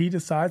and he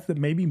decides that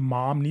maybe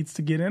mom needs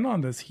to get in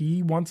on this.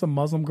 He wants a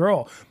Muslim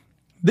girl.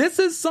 This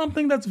is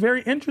something that's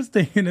very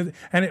interesting,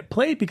 and it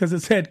played because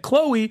it said,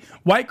 Chloe,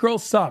 white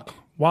girls suck.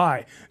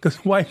 Why?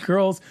 Because white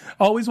girls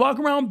always walk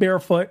around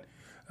barefoot,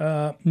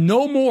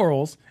 no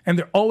morals, and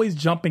they're always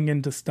jumping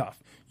into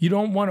stuff. You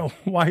don't want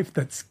a wife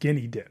that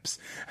skinny dips.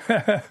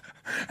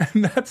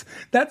 And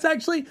that's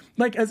actually,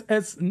 like,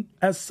 as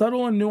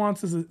subtle and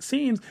nuanced as it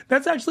seems,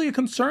 that's actually a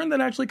concern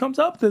that actually comes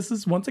up. This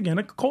is, once again,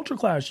 a culture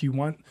clash. You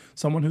want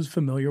someone who's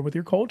familiar with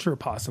your culture,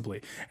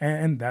 possibly.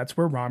 And that's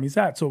where Ramy's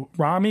at. So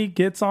Ramy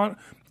goes out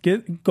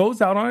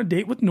on a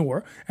date with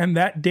Noor, and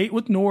that date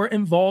with Noor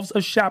involves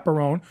a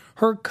chaperone,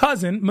 her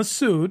cousin,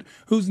 Masood,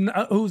 who's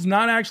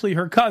not actually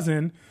her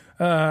cousin,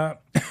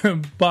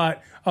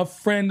 but a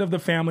friend of the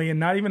family, and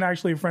not even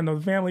actually a friend of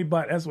the family,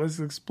 but as was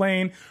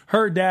explained,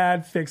 her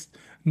dad fixed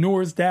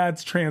Noor's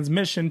dad's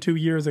transmission 2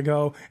 years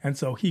ago, and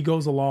so he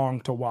goes along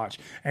to watch.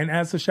 And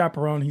as the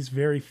chaperone, he's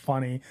very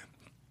funny,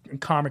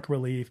 comic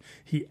relief.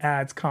 He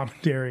adds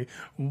commentary.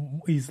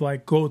 He's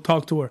like, go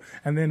talk to her.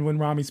 And then when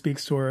Ramy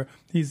speaks to her,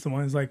 he's the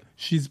one who's like,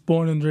 she's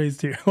born and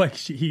raised here. Like,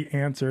 he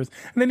answers.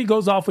 And then he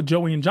goes off with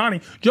Joey and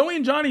Johnny. Joey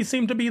and Johnny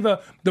seem to be the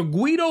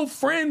Guido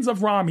friends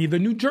of Ramy, the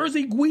New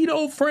Jersey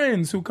Guido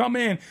friends who come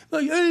in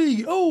like,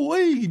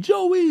 hey,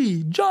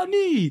 Joey,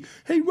 Johnny,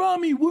 hey,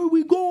 Ramy, where are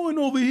we going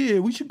over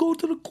here? We should go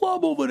to the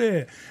club over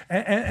there.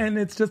 And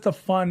it's just a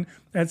fun,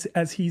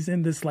 as he's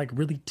in this like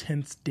really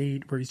tense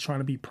date where he's trying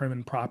to be prim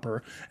and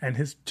proper, and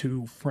his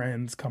two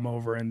friends come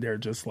over and they're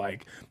just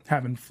like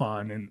having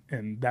fun,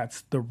 and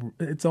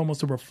it's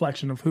almost a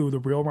reflection of who the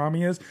real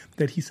Ramy is,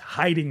 that he's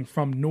hiding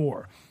from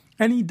Noor.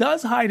 And he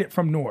does hide it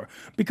from Noor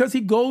because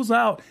he goes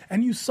out,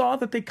 and you saw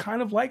that they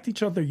kind of liked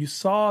each other. You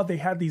saw they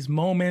had these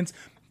moments.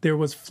 There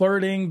was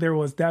flirting. There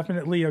was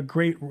definitely a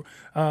great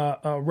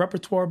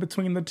repertoire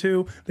between the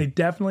two. They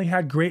definitely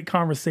had great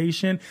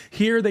conversation.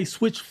 Here, they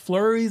switch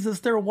flurries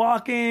as they're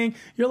walking.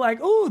 You're like,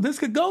 oh, this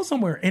could go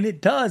somewhere. And it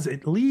does.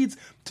 It leads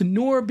to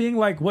Noor being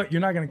like, what,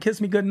 you're not going to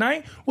kiss me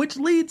goodnight? Which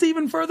leads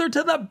even further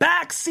to the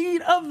back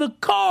seat of the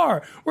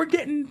car. We're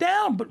getting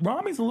down. But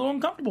Ramy's a little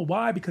uncomfortable.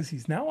 Why? Because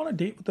he's now on a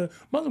date with a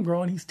Muslim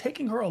girl, and he's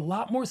taking her a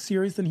lot more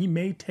serious than he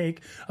may take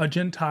a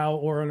Gentile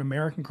or an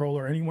American girl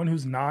or anyone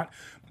who's not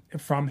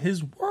from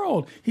his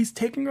world. He's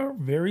taking her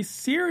very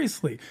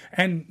seriously.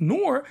 And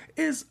Noor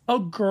is a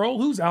girl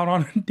who's out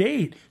on a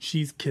date.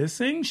 She's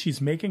kissing, she's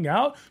making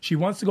out, she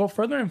wants to go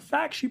further. In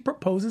fact, she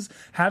proposes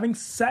having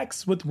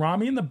sex with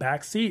Ramy in the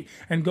back seat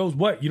and goes,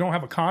 what, you don't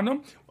have a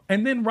condom?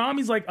 And then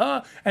Ramy's like,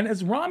 and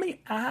as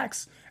Ramy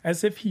acts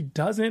as if he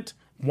doesn't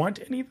want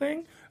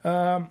anything,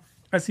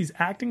 as he's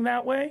acting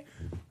that way,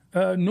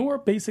 Noor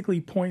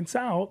points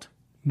out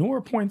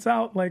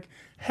like,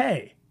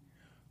 hey,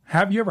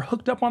 have you ever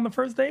hooked up on the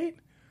first date?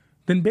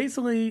 Then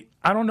basically,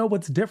 I don't know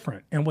what's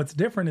different. And what's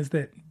different is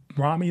that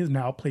Ramy has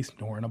now placed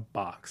Noor in a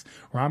box.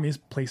 Ramy has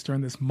placed her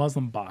in this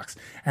Muslim box.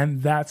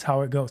 And that's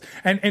how it goes.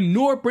 And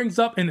Noor brings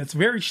up, and it's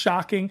very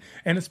shocking,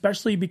 and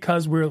especially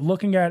because we're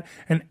looking at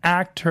an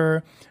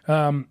actor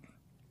Dina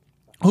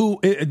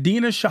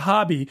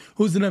Shahabi,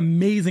 who's an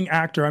amazing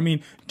actor. I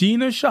mean,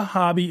 Dina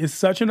Shahabi is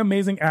such an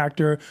amazing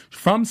actor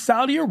from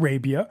Saudi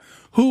Arabia,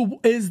 who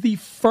is the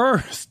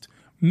first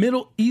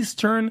Middle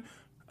Eastern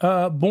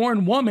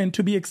born woman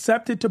to be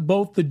accepted to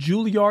both the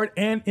Juilliard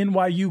and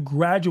NYU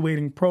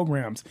graduating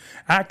programs,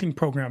 acting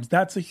programs.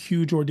 That's a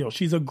huge ordeal.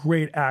 She's a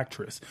great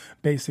actress,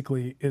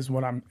 basically, is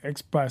what I'm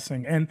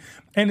expressing. And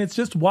it's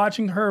just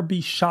watching her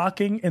be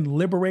shocking and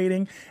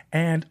liberating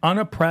and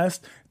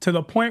unoppressed to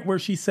the point where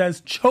she says,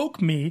 choke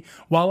me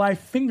while I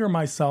finger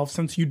myself,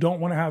 since you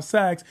don't want to have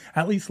sex,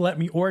 at least let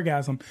me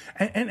orgasm.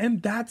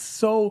 And that's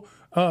so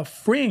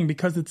freeing,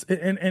 because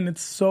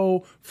it's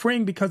so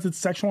freeing because it's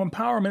sexual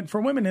empowerment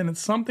for women, and it's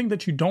something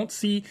that you don't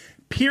see,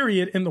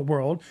 period, in the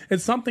world.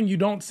 It's something you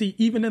don't see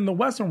even in the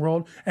Western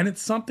world, and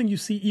it's something you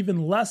see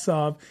even less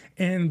of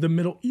in the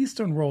Middle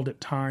Eastern world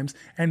at times.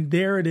 And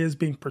there it is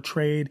being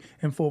portrayed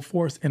in full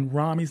force, and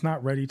Ramy's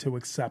not ready to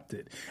accept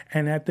it.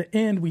 And at the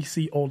end, we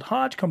see Old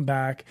Hodge come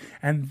back,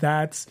 and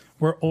that's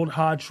where Old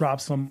Hodge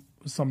drops some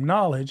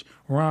knowledge.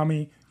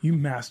 Ramy, you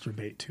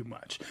masturbate too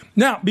much.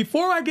 Now,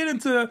 before I get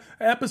into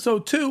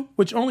episode 2,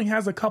 which only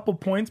has a couple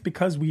points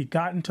because we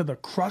got into the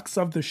crux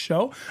of the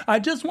show, I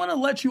just want to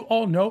let you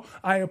all know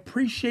I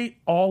appreciate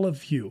all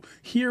of you.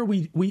 Here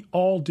we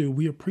all do.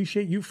 We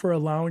appreciate you for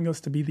allowing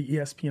us to be the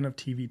ESPN of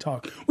TV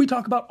Talk. We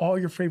talk about all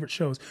your favorite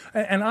shows.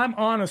 And I'm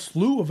on a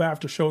slew of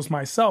after shows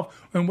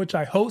myself, in which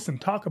I host and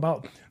talk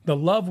about the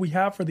love we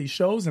have for these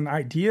shows and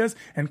ideas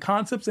and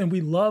concepts, and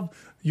we love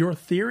your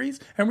theories.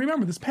 And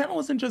remember, this panel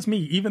isn't just me,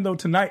 even though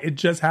tonight it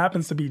just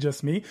happens to be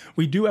just me.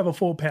 We do have a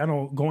full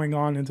panel going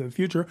on into the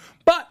future,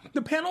 but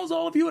the panel is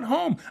all of you at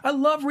home. I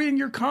love reading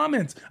your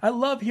comments. I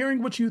love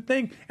hearing what you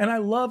think, and I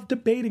love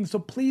debating. So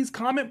please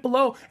comment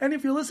below. And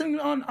if you're listening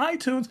on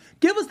iTunes,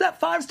 give us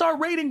that 5-star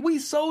rating we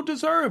so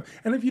deserve.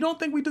 And if you don't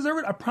think we deserve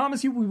it, I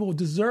promise you we will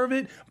deserve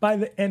it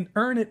and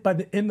earn it by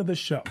the end of the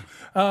show.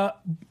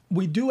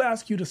 We do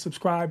ask you to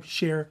subscribe,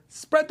 share,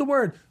 spread the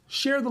word,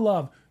 share the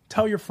love.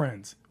 Tell your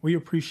friends. We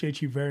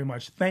appreciate you very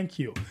much. Thank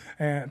you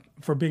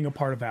for being a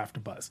part of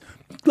AfterBuzz.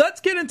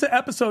 Let's get into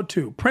episode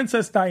 2,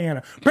 Princess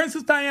Diana.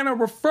 Princess Diana,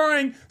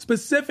 referring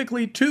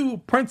specifically to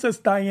Princess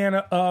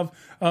Diana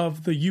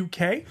of the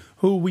UK,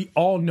 who we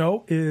all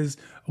know is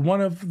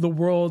one of the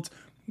world's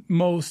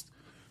most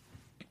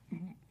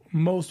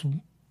most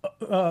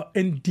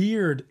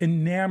endeared,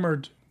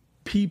 enamored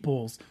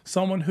peoples,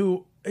 someone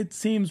who it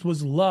seems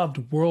was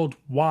loved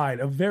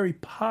worldwide, a very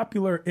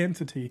popular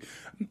entity,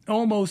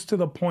 almost to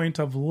the point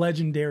of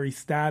legendary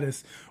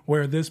status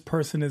where this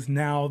person is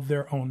now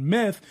their own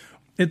myth.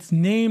 It's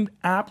named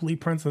aptly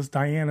Princess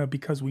Diana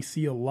because we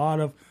see a lot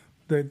of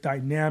the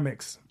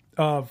dynamics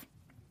of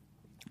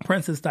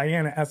Princess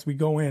Diana as we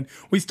go in.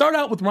 We start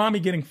out with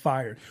Ramy getting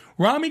fired.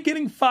 Ramy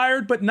getting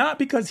fired, but not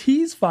because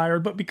he's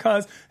fired, but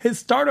because his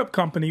startup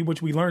company,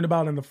 which we learned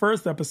about in the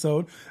first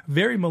episode,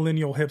 very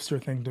millennial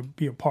hipster thing to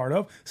be a part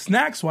of,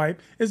 Snack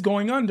Swipe, is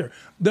going under.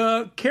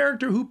 The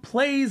character who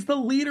plays the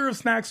leader of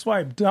Snack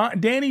Swipe,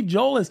 Danny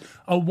Jolis,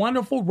 a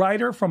wonderful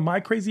writer from My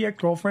Crazy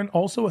Ex-Girlfriend,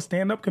 also a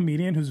stand-up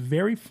comedian who's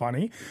very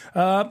funny,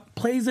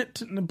 plays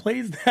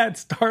that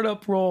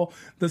startup role,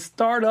 the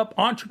startup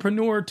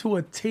entrepreneur to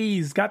a T.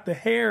 He's got the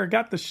hair,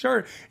 got the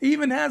shirt,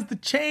 even has the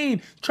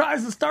chain,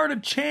 tries to start a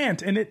chant,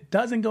 and it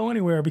doesn't go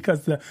anywhere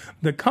because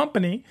the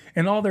company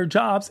and all their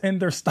jobs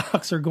and their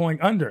stocks are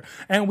going under.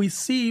 And we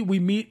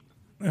meet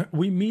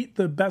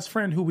the best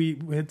friend who we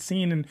had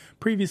seen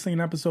previously in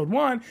episode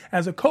 1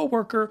 as a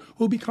coworker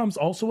who becomes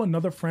also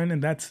another friend,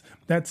 and that's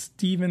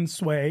Stephen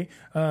Sway,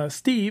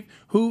 Steve,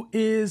 who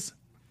is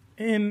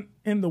in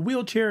the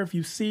wheelchair. If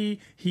you see,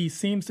 he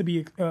seems to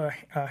be a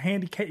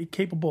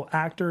handy-capable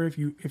actor. If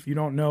you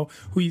don't know,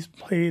 who he's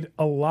played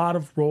a lot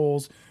of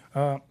roles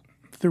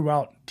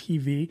throughout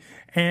TV,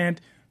 and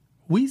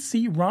we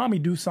see Ramy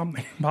do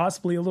something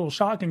possibly a little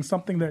shocking,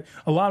 something that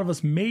a lot of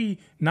us may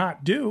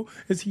not do,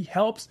 is he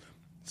helps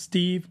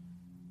Steve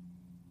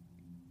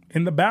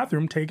in the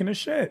bathroom taking a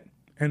shit.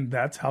 And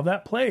that's how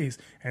that plays.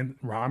 And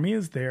Ramy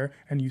is there,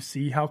 and you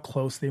see how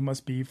close they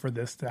must be for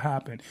this to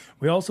happen.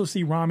 We also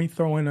see Ramy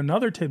throw in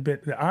another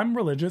tidbit that I'm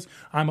religious,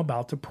 I'm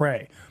about to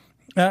pray.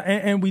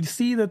 And we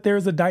see that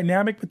there's a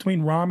dynamic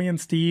between Ramy and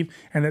Steve,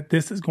 and that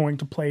this is going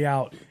to play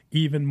out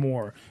even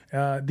more.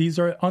 These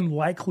are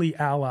unlikely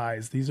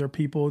allies. These are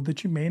people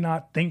that you may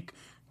not think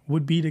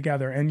would be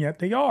together, and yet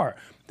they are.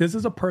 This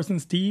is a person,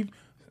 Steve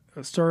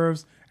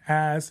serves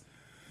as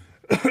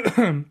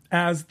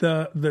as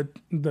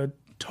the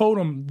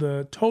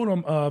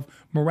totem of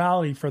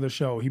morality for the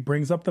show. He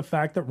brings up the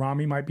fact that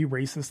Ramy might be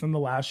racist in the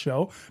last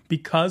show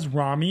because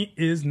Ramy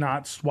is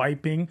not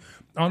swiping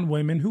on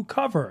women who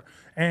cover.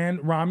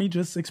 And Ramy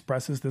just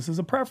expresses this as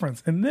a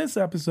preference. In this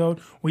episode,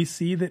 we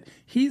see that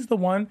he's the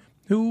one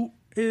who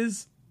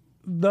is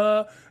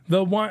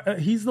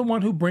he's the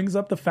one who brings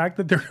up the fact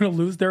that they're going to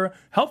lose their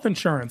health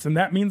insurance, and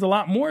that means a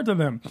lot more to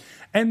them.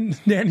 And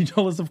Danny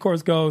Jolis, of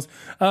course, goes,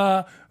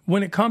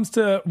 when it comes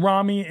to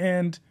Ramy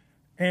and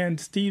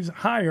Steve's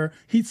hire,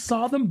 he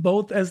saw them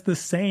both as the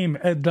same,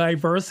 a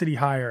diversity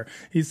hire.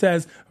 He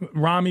says,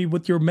 Ramy,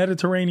 with your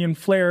Mediterranean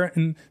flair,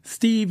 and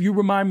Steve, you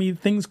remind me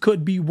things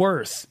could be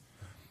worse.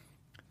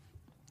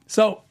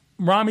 So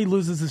Ramy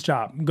loses his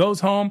job, goes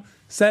home,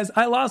 says,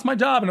 I lost my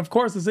job. And of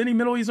course, as any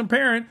Middle Eastern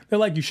parent, they're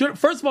like,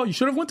 first of all, you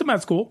should have went to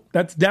med school.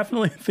 That's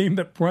definitely a theme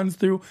that runs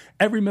through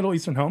every Middle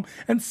Eastern home.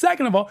 And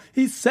second of all,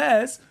 he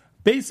says,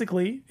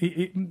 basically,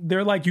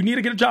 they're like, you need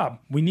to get a job.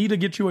 We need to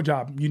get you a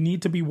job. You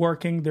need to be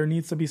working. There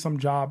needs to be some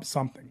job,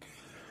 something.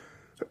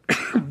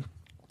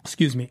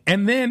 Excuse me.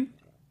 And then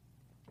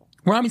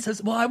Ramy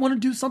says, well, I want to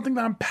do something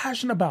that I'm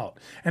passionate about.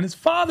 And his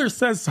father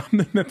says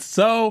something that's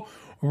so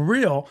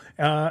real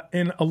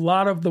in a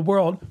lot of the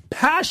world.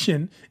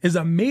 Passion is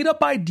a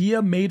made-up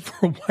idea made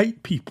for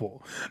white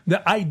people.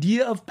 The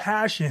idea of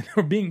passion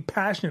or being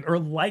passionate or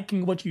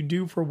liking what you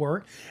do for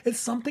work is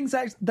something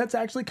that's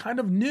actually kind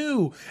of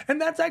new. And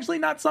that's actually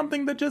not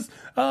something that just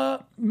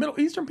Middle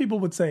Eastern people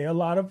would say. A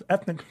lot of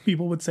ethnic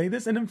people would say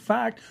this. And in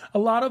fact, a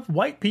lot of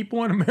white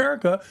people in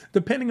America,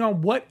 depending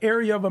on what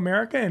area of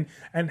America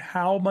and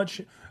how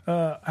much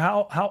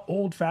how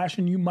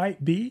old-fashioned you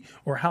might be,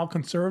 or how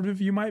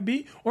conservative you might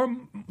be, or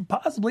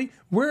possibly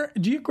where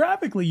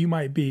geographically you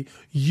might be,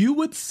 you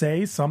would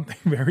say something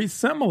very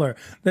similar,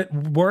 that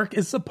work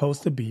is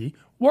supposed to be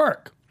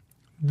work.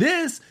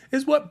 This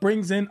is what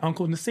brings in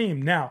Uncle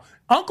Nassim. Now,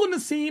 Uncle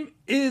Nassim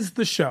is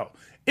the show.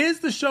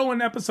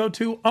 In episode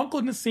 2.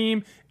 Uncle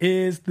Nassim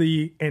is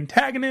the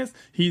antagonist.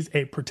 He's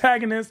a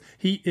protagonist.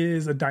 He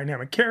is a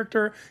dynamic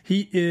character.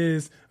 He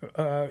is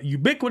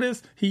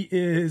ubiquitous. He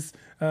is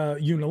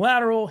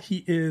unilateral.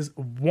 He is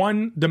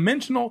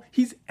one-dimensional.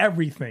 He's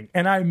everything.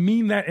 And I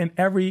mean that in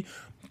every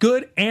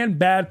good and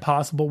bad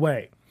possible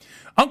way.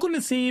 Uncle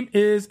Nassim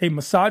is a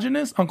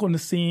misogynist. Uncle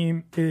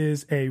Nassim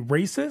is a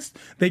racist.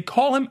 They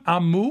call him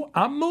Ammu.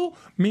 Ammu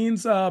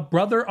means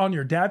brother on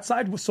your dad's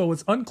side. So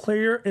it's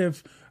unclear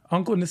if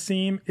Uncle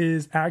Nassim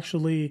is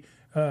actually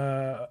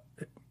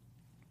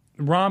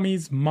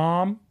Ramy's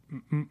mom,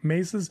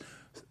 Mace's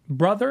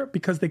brother,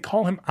 because they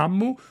call him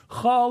Ammu.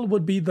 Khal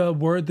would be the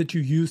word that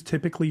you use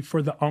typically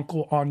for the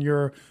uncle on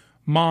your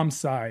mom's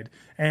side.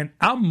 And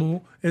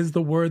Ammu is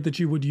the word that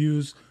you would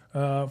use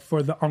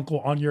for the uncle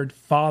on your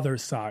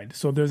father's side.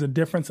 So there's a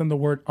difference in the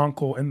word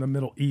uncle in the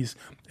Middle East,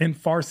 in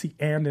Farsi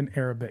and in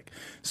Arabic.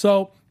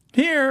 So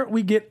here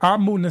we get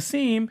Ammu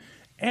Nassim,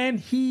 and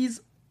he's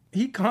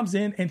he comes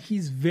in and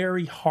he's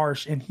very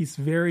harsh and he's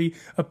very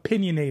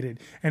opinionated.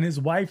 And his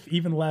wife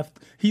even left.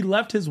 He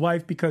left his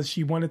wife because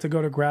she wanted to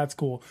go to grad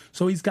school.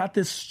 So he's got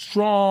this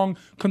strong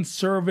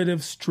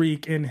conservative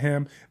streak in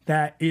him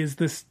that is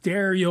the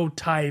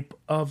stereotype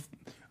of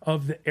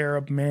the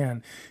Arab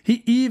man.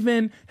 He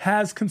even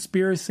has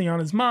conspiracy on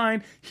his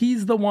mind.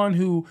 He's the one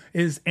who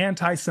is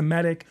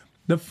anti-Semitic.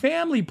 The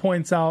family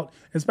points out,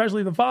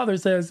 especially the father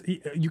says,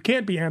 you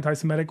can't be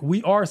anti-Semitic.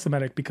 We are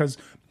Semitic, because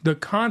the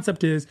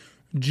concept is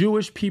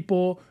Jewish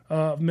people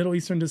of Middle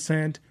Eastern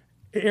descent,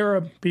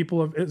 Arab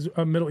people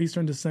of Middle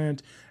Eastern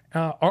descent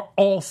are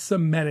all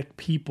Semitic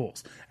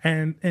peoples,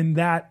 and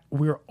that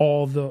we're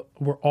all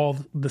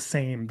the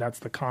same. That's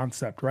the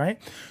concept,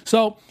 right?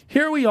 So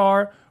here we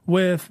are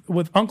with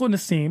Uncle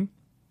Nassim.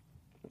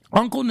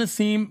 Uncle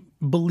Nassim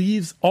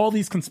believes all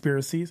these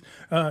conspiracies.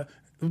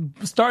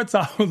 Starts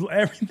out with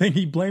everything.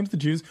 He blames the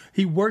Jews.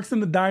 He works in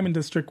the Diamond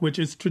District, which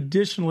is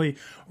traditionally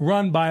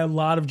run by a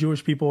lot of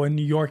Jewish people in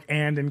New York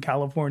and in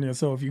California.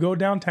 So if you go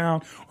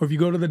downtown or if you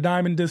go to the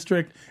Diamond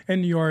District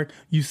in New York,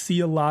 you see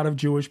a lot of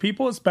Jewish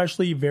people,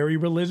 especially very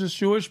religious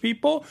Jewish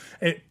people.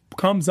 It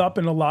comes up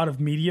in a lot of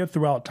media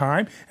throughout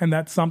time, and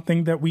that's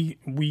something that we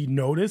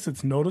notice.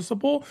 It's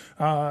noticeable.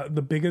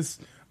 The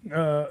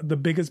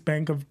biggest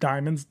bank of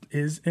diamonds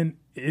is in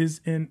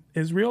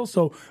Israel.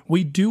 So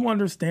we do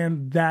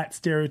understand that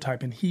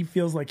stereotype, and he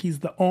feels like he's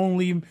the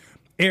only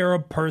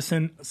Arab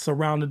person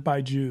surrounded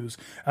by Jews.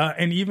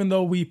 And even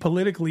though we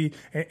politically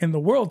in the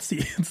world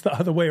see it's the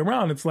other way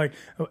around, it's like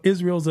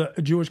Israel's a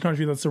Jewish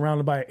country that's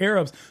surrounded by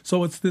Arabs.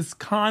 So it's this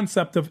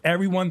concept of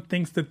everyone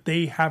thinks that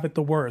they have it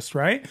the worst,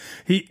 right?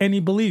 He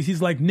believes,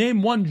 he's like,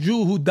 name one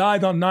Jew who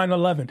died on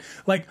 9/11.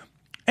 Like,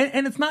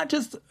 and it's not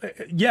just,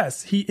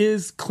 yes, he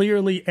is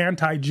clearly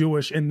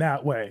anti-Jewish in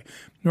that way,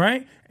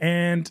 right?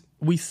 And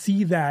we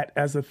see that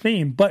as a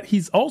theme, but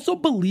he's also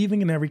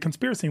believing in every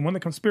conspiracy. And one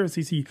of the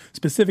conspiracies he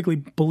specifically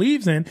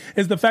believes in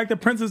is the fact that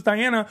Princess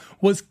Diana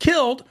was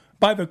killed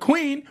by the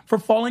queen for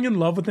falling in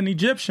love with an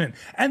Egyptian.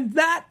 And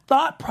that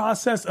thought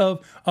process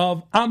of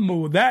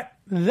Ammu,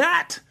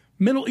 that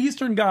Middle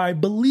Eastern guy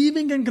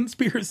believing in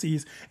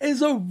conspiracies,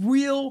 is a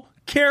real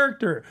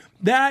character.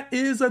 That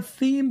is a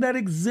theme that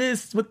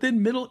exists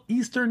within Middle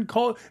Eastern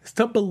culture,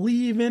 to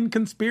believe in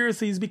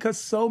conspiracies, because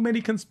so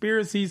many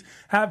conspiracies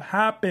have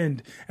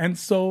happened. And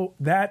so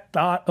that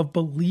thought of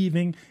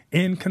believing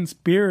in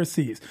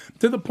conspiracies,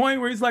 to the point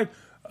where he's like,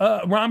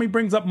 Ramy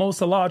brings up Mo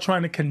Salah,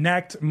 trying to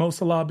connect. Mo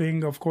Salah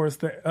being, of course,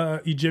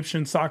 the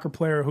Egyptian soccer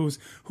player who's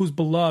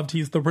beloved.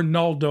 He's the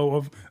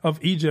Ronaldo of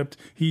Egypt.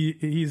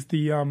 He's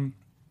the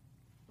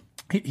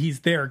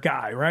he's their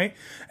guy, right?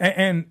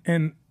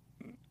 And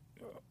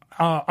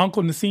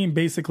Uncle Nassim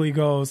basically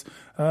goes,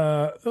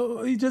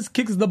 he just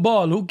kicks the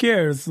ball. Who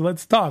cares?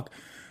 Let's talk.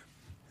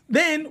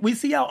 Then we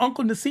see how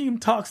Uncle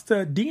Nassim talks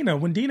to Dina.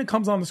 When Dina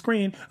comes on the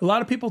screen, a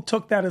lot of people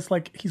took that as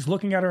like he's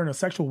looking at her in a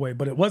sexual way,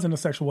 but it wasn't a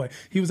sexual way.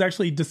 He was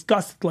actually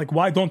disgusted, like,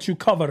 why don't you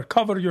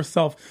cover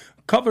yourself,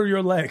 cover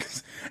your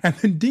legs? And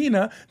then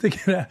Dina,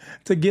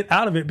 to get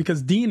out of it,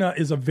 because Dina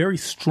is a very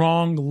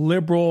strong,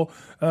 liberal,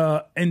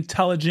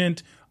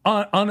 intelligent,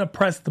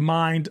 unoppressed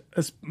mind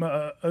as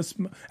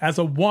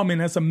a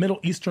woman, as a Middle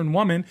Eastern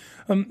woman.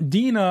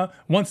 Dina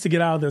wants to get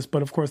out of this,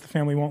 but of course the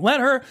family won't let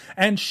her.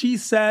 And she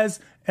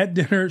says at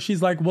dinner,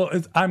 she's like, well,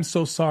 I'm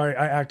so sorry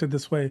I acted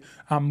this way,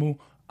 Ammu.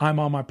 I'm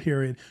on my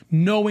period.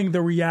 Knowing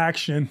the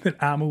reaction that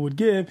Ammu would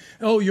give.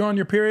 Oh, you're on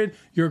your period?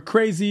 You're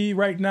crazy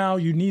right now.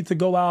 You need to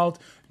go out.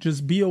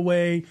 Just be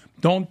away.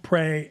 Don't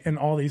pray, and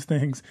all these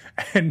things.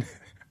 And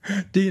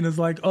Dina's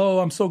like, oh,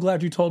 I'm so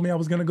glad you told me. I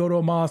was going to go to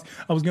a mosque.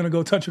 I was going to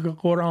go touch a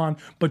Quran,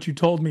 but you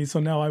told me, so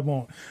now I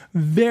won't.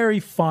 Very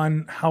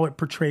fun how it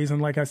portrays.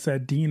 And like I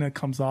said, Dina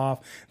comes off.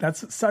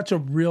 That's such a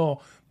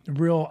real,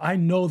 I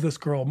know this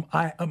girl.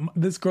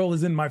 This girl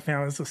is in my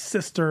family. It's a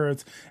sister.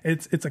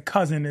 It's a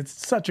cousin. It's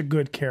such a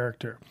good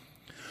character.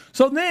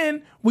 So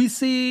then we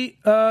see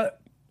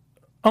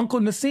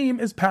Uncle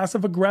Nassim is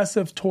passive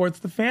aggressive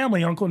towards the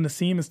family. Uncle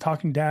Nassim is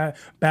talking bad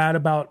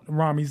about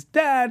Ramy's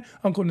dad.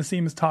 Uncle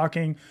Nassim is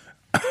talking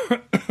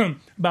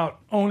about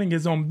owning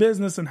his own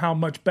business and how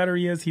much better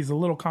he is. He's a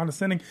little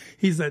condescending.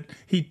 He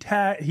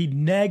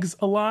nags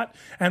a lot.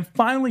 And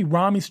finally,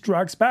 Ramy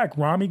strikes back.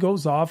 Ramy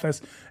goes off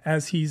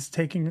as he's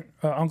taking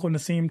Uncle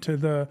Nassim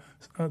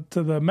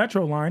to the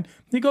metro line.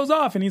 He goes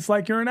off and he's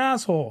like, "You're an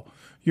asshole.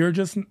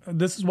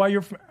 This is why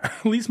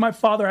at least my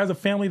father has a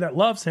family that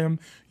loves him.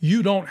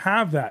 You don't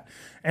have that."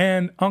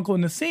 And Uncle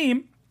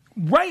Nassim,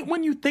 right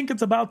when you think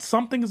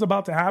something is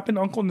about to happen,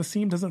 Uncle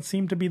Nassim doesn't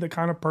seem to be the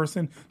kind of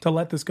person to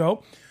let this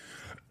go.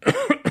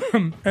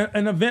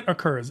 An event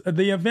occurs.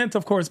 The event,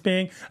 of course,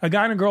 being a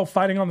guy and a girl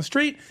fighting on the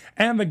street,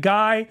 and the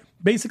guy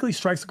basically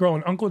strikes the girl,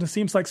 and Uncle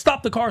Nassim's like,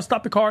 stop the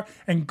car,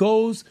 and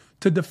goes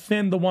to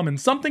defend the woman.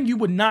 Something you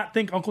would not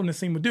think Uncle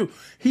Nassim would do.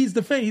 He's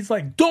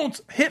like, don't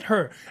hit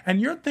her.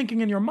 And you're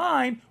thinking in your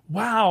mind,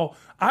 wow,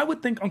 I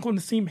would think Uncle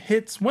Nassim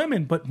hits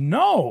women, but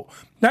no,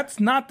 that's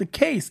not the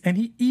case. And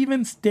he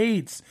even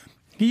states,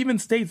 He even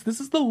states, this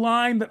is the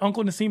line that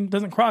Uncle Nassim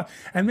doesn't cross.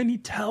 And then he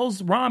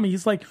tells Ramy,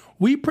 he's like,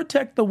 we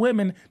protect the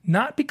women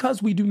not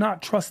because we do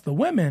not trust the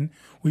women.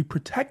 We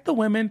protect the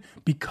women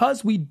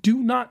because we do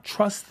not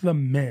trust the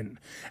men.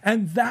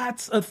 And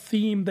that's a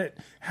theme that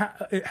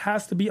it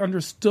has to be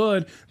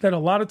understood, that a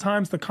lot of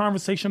times the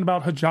conversation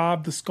about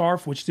hijab, the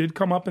scarf, which did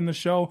come up in the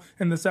show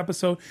in this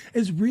episode,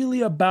 is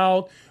really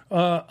about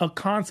a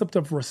concept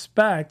of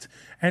respect.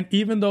 And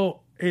even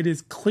though it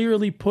is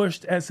clearly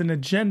pushed as an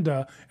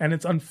agenda, and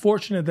it's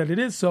unfortunate that it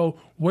is so,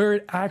 where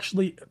it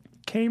actually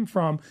came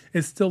from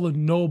is still a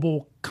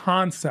noble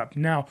concept.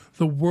 Now,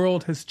 the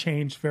world has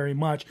changed very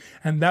much,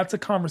 and that's a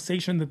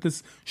conversation that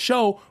this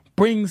show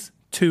brings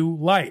to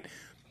light.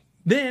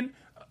 Then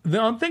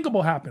the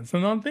unthinkable happens,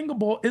 and the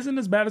unthinkable isn't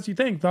as bad as you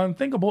think. The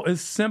unthinkable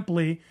is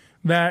simply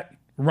that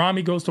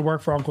Ramy goes to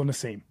work for Uncle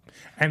Nassim,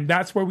 and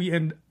that's where we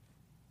end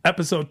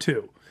episode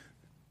 2.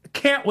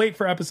 Can't wait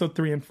for episode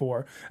 3 and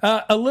 4.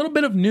 A little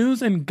bit of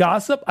news and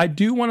gossip. I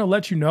do want to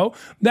let you know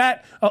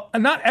that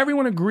not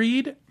everyone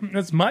agreed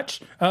as much.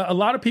 A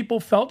lot of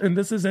people felt, and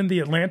this is in the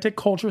Atlantic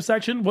culture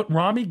section, what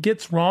Ramy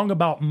gets wrong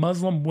about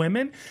Muslim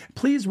women.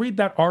 Please read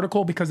that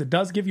article because it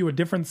does give you a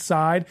different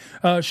side.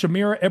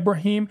 Shamira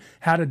Ibrahim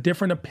had a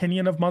different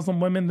opinion of Muslim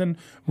women than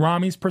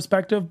Ramy's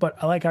perspective.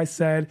 But like I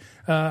said,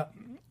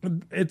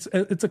 it's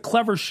a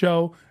clever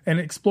show, and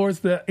it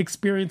explores the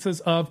experiences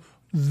of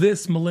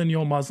this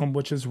millennial Muslim,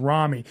 which is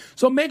Ramy.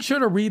 So make sure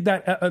to read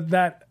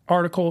that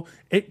article.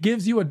 It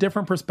gives you a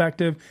different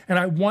perspective, and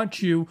I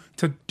want you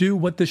to do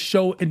what the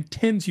show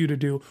intends you to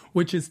do,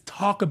 which is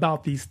talk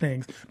about these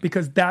things,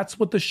 because that's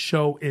what the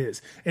show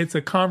is. It's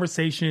a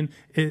conversation.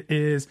 It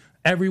is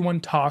everyone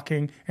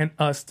talking and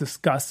us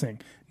discussing.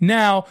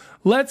 Now,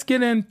 let's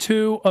get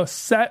into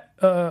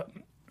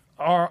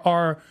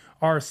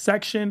our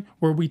section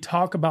where we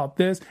talk about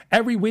this.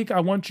 Every week,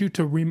 I want you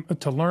to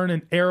learn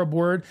an Arab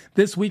word.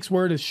 This week's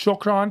word is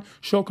shukran.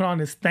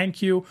 Shukran is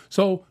thank you.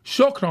 So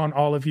shukran,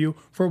 all of you,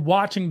 for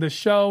watching the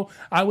show.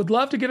 I would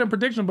love to get a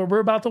prediction, but we're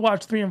about to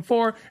watch 3 and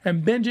 4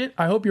 and binge it.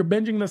 I hope you're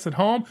binging this at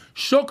home.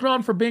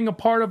 Shukran for being a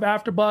part of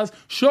AfterBuzz.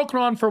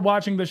 Shukran for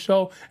watching the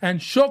show. And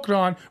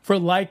shukran for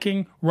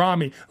liking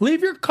Ramy.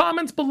 Leave your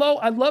comments below.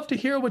 I'd love to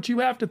hear what you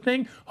have to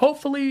think.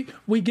 Hopefully,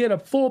 we get a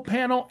full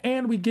panel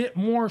and we get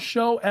more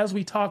show as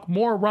we talk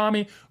more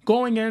Ramy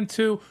going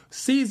into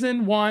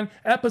season 1,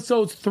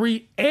 episodes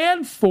 3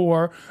 and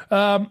 4.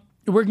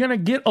 We're going to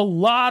get a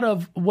lot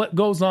of what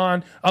goes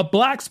on. A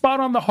black spot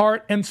on the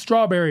heart and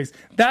strawberries.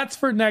 That's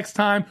for next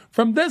time.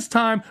 From this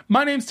time,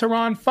 my name's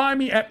Tehran. Find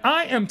me at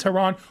I Am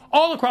Tehran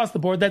all across the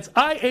board. That's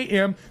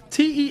IAMTEHRAN.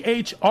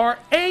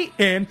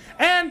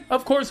 And,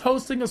 of course,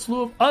 hosting a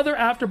slew of other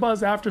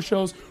AfterBuzz after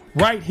shows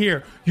right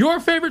here. Your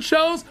favorite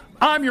shows,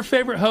 I'm your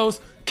favorite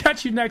host.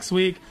 Catch you next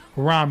week.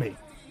 Ramy.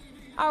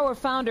 Our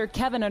founder,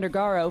 Kevin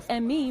Undergaro,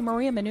 and me,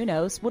 Maria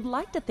Menounos, would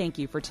like to thank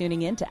you for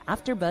tuning in to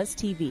AfterBuzz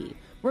TV.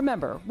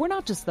 Remember, we're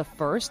not just the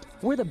first,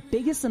 we're the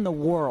biggest in the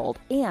world,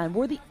 and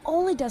we're the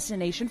only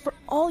destination for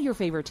all your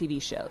favorite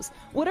TV shows.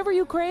 Whatever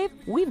you crave,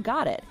 we've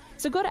got it.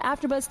 So go to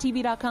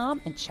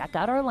AfterBuzzTV.com and check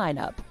out our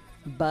lineup.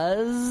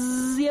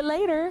 Buzz you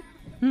later.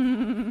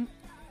 The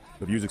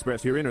views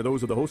expressed herein are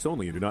those of the hosts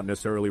only and do not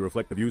necessarily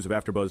reflect the views of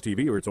AfterBuzz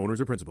TV or its owners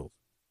or principals.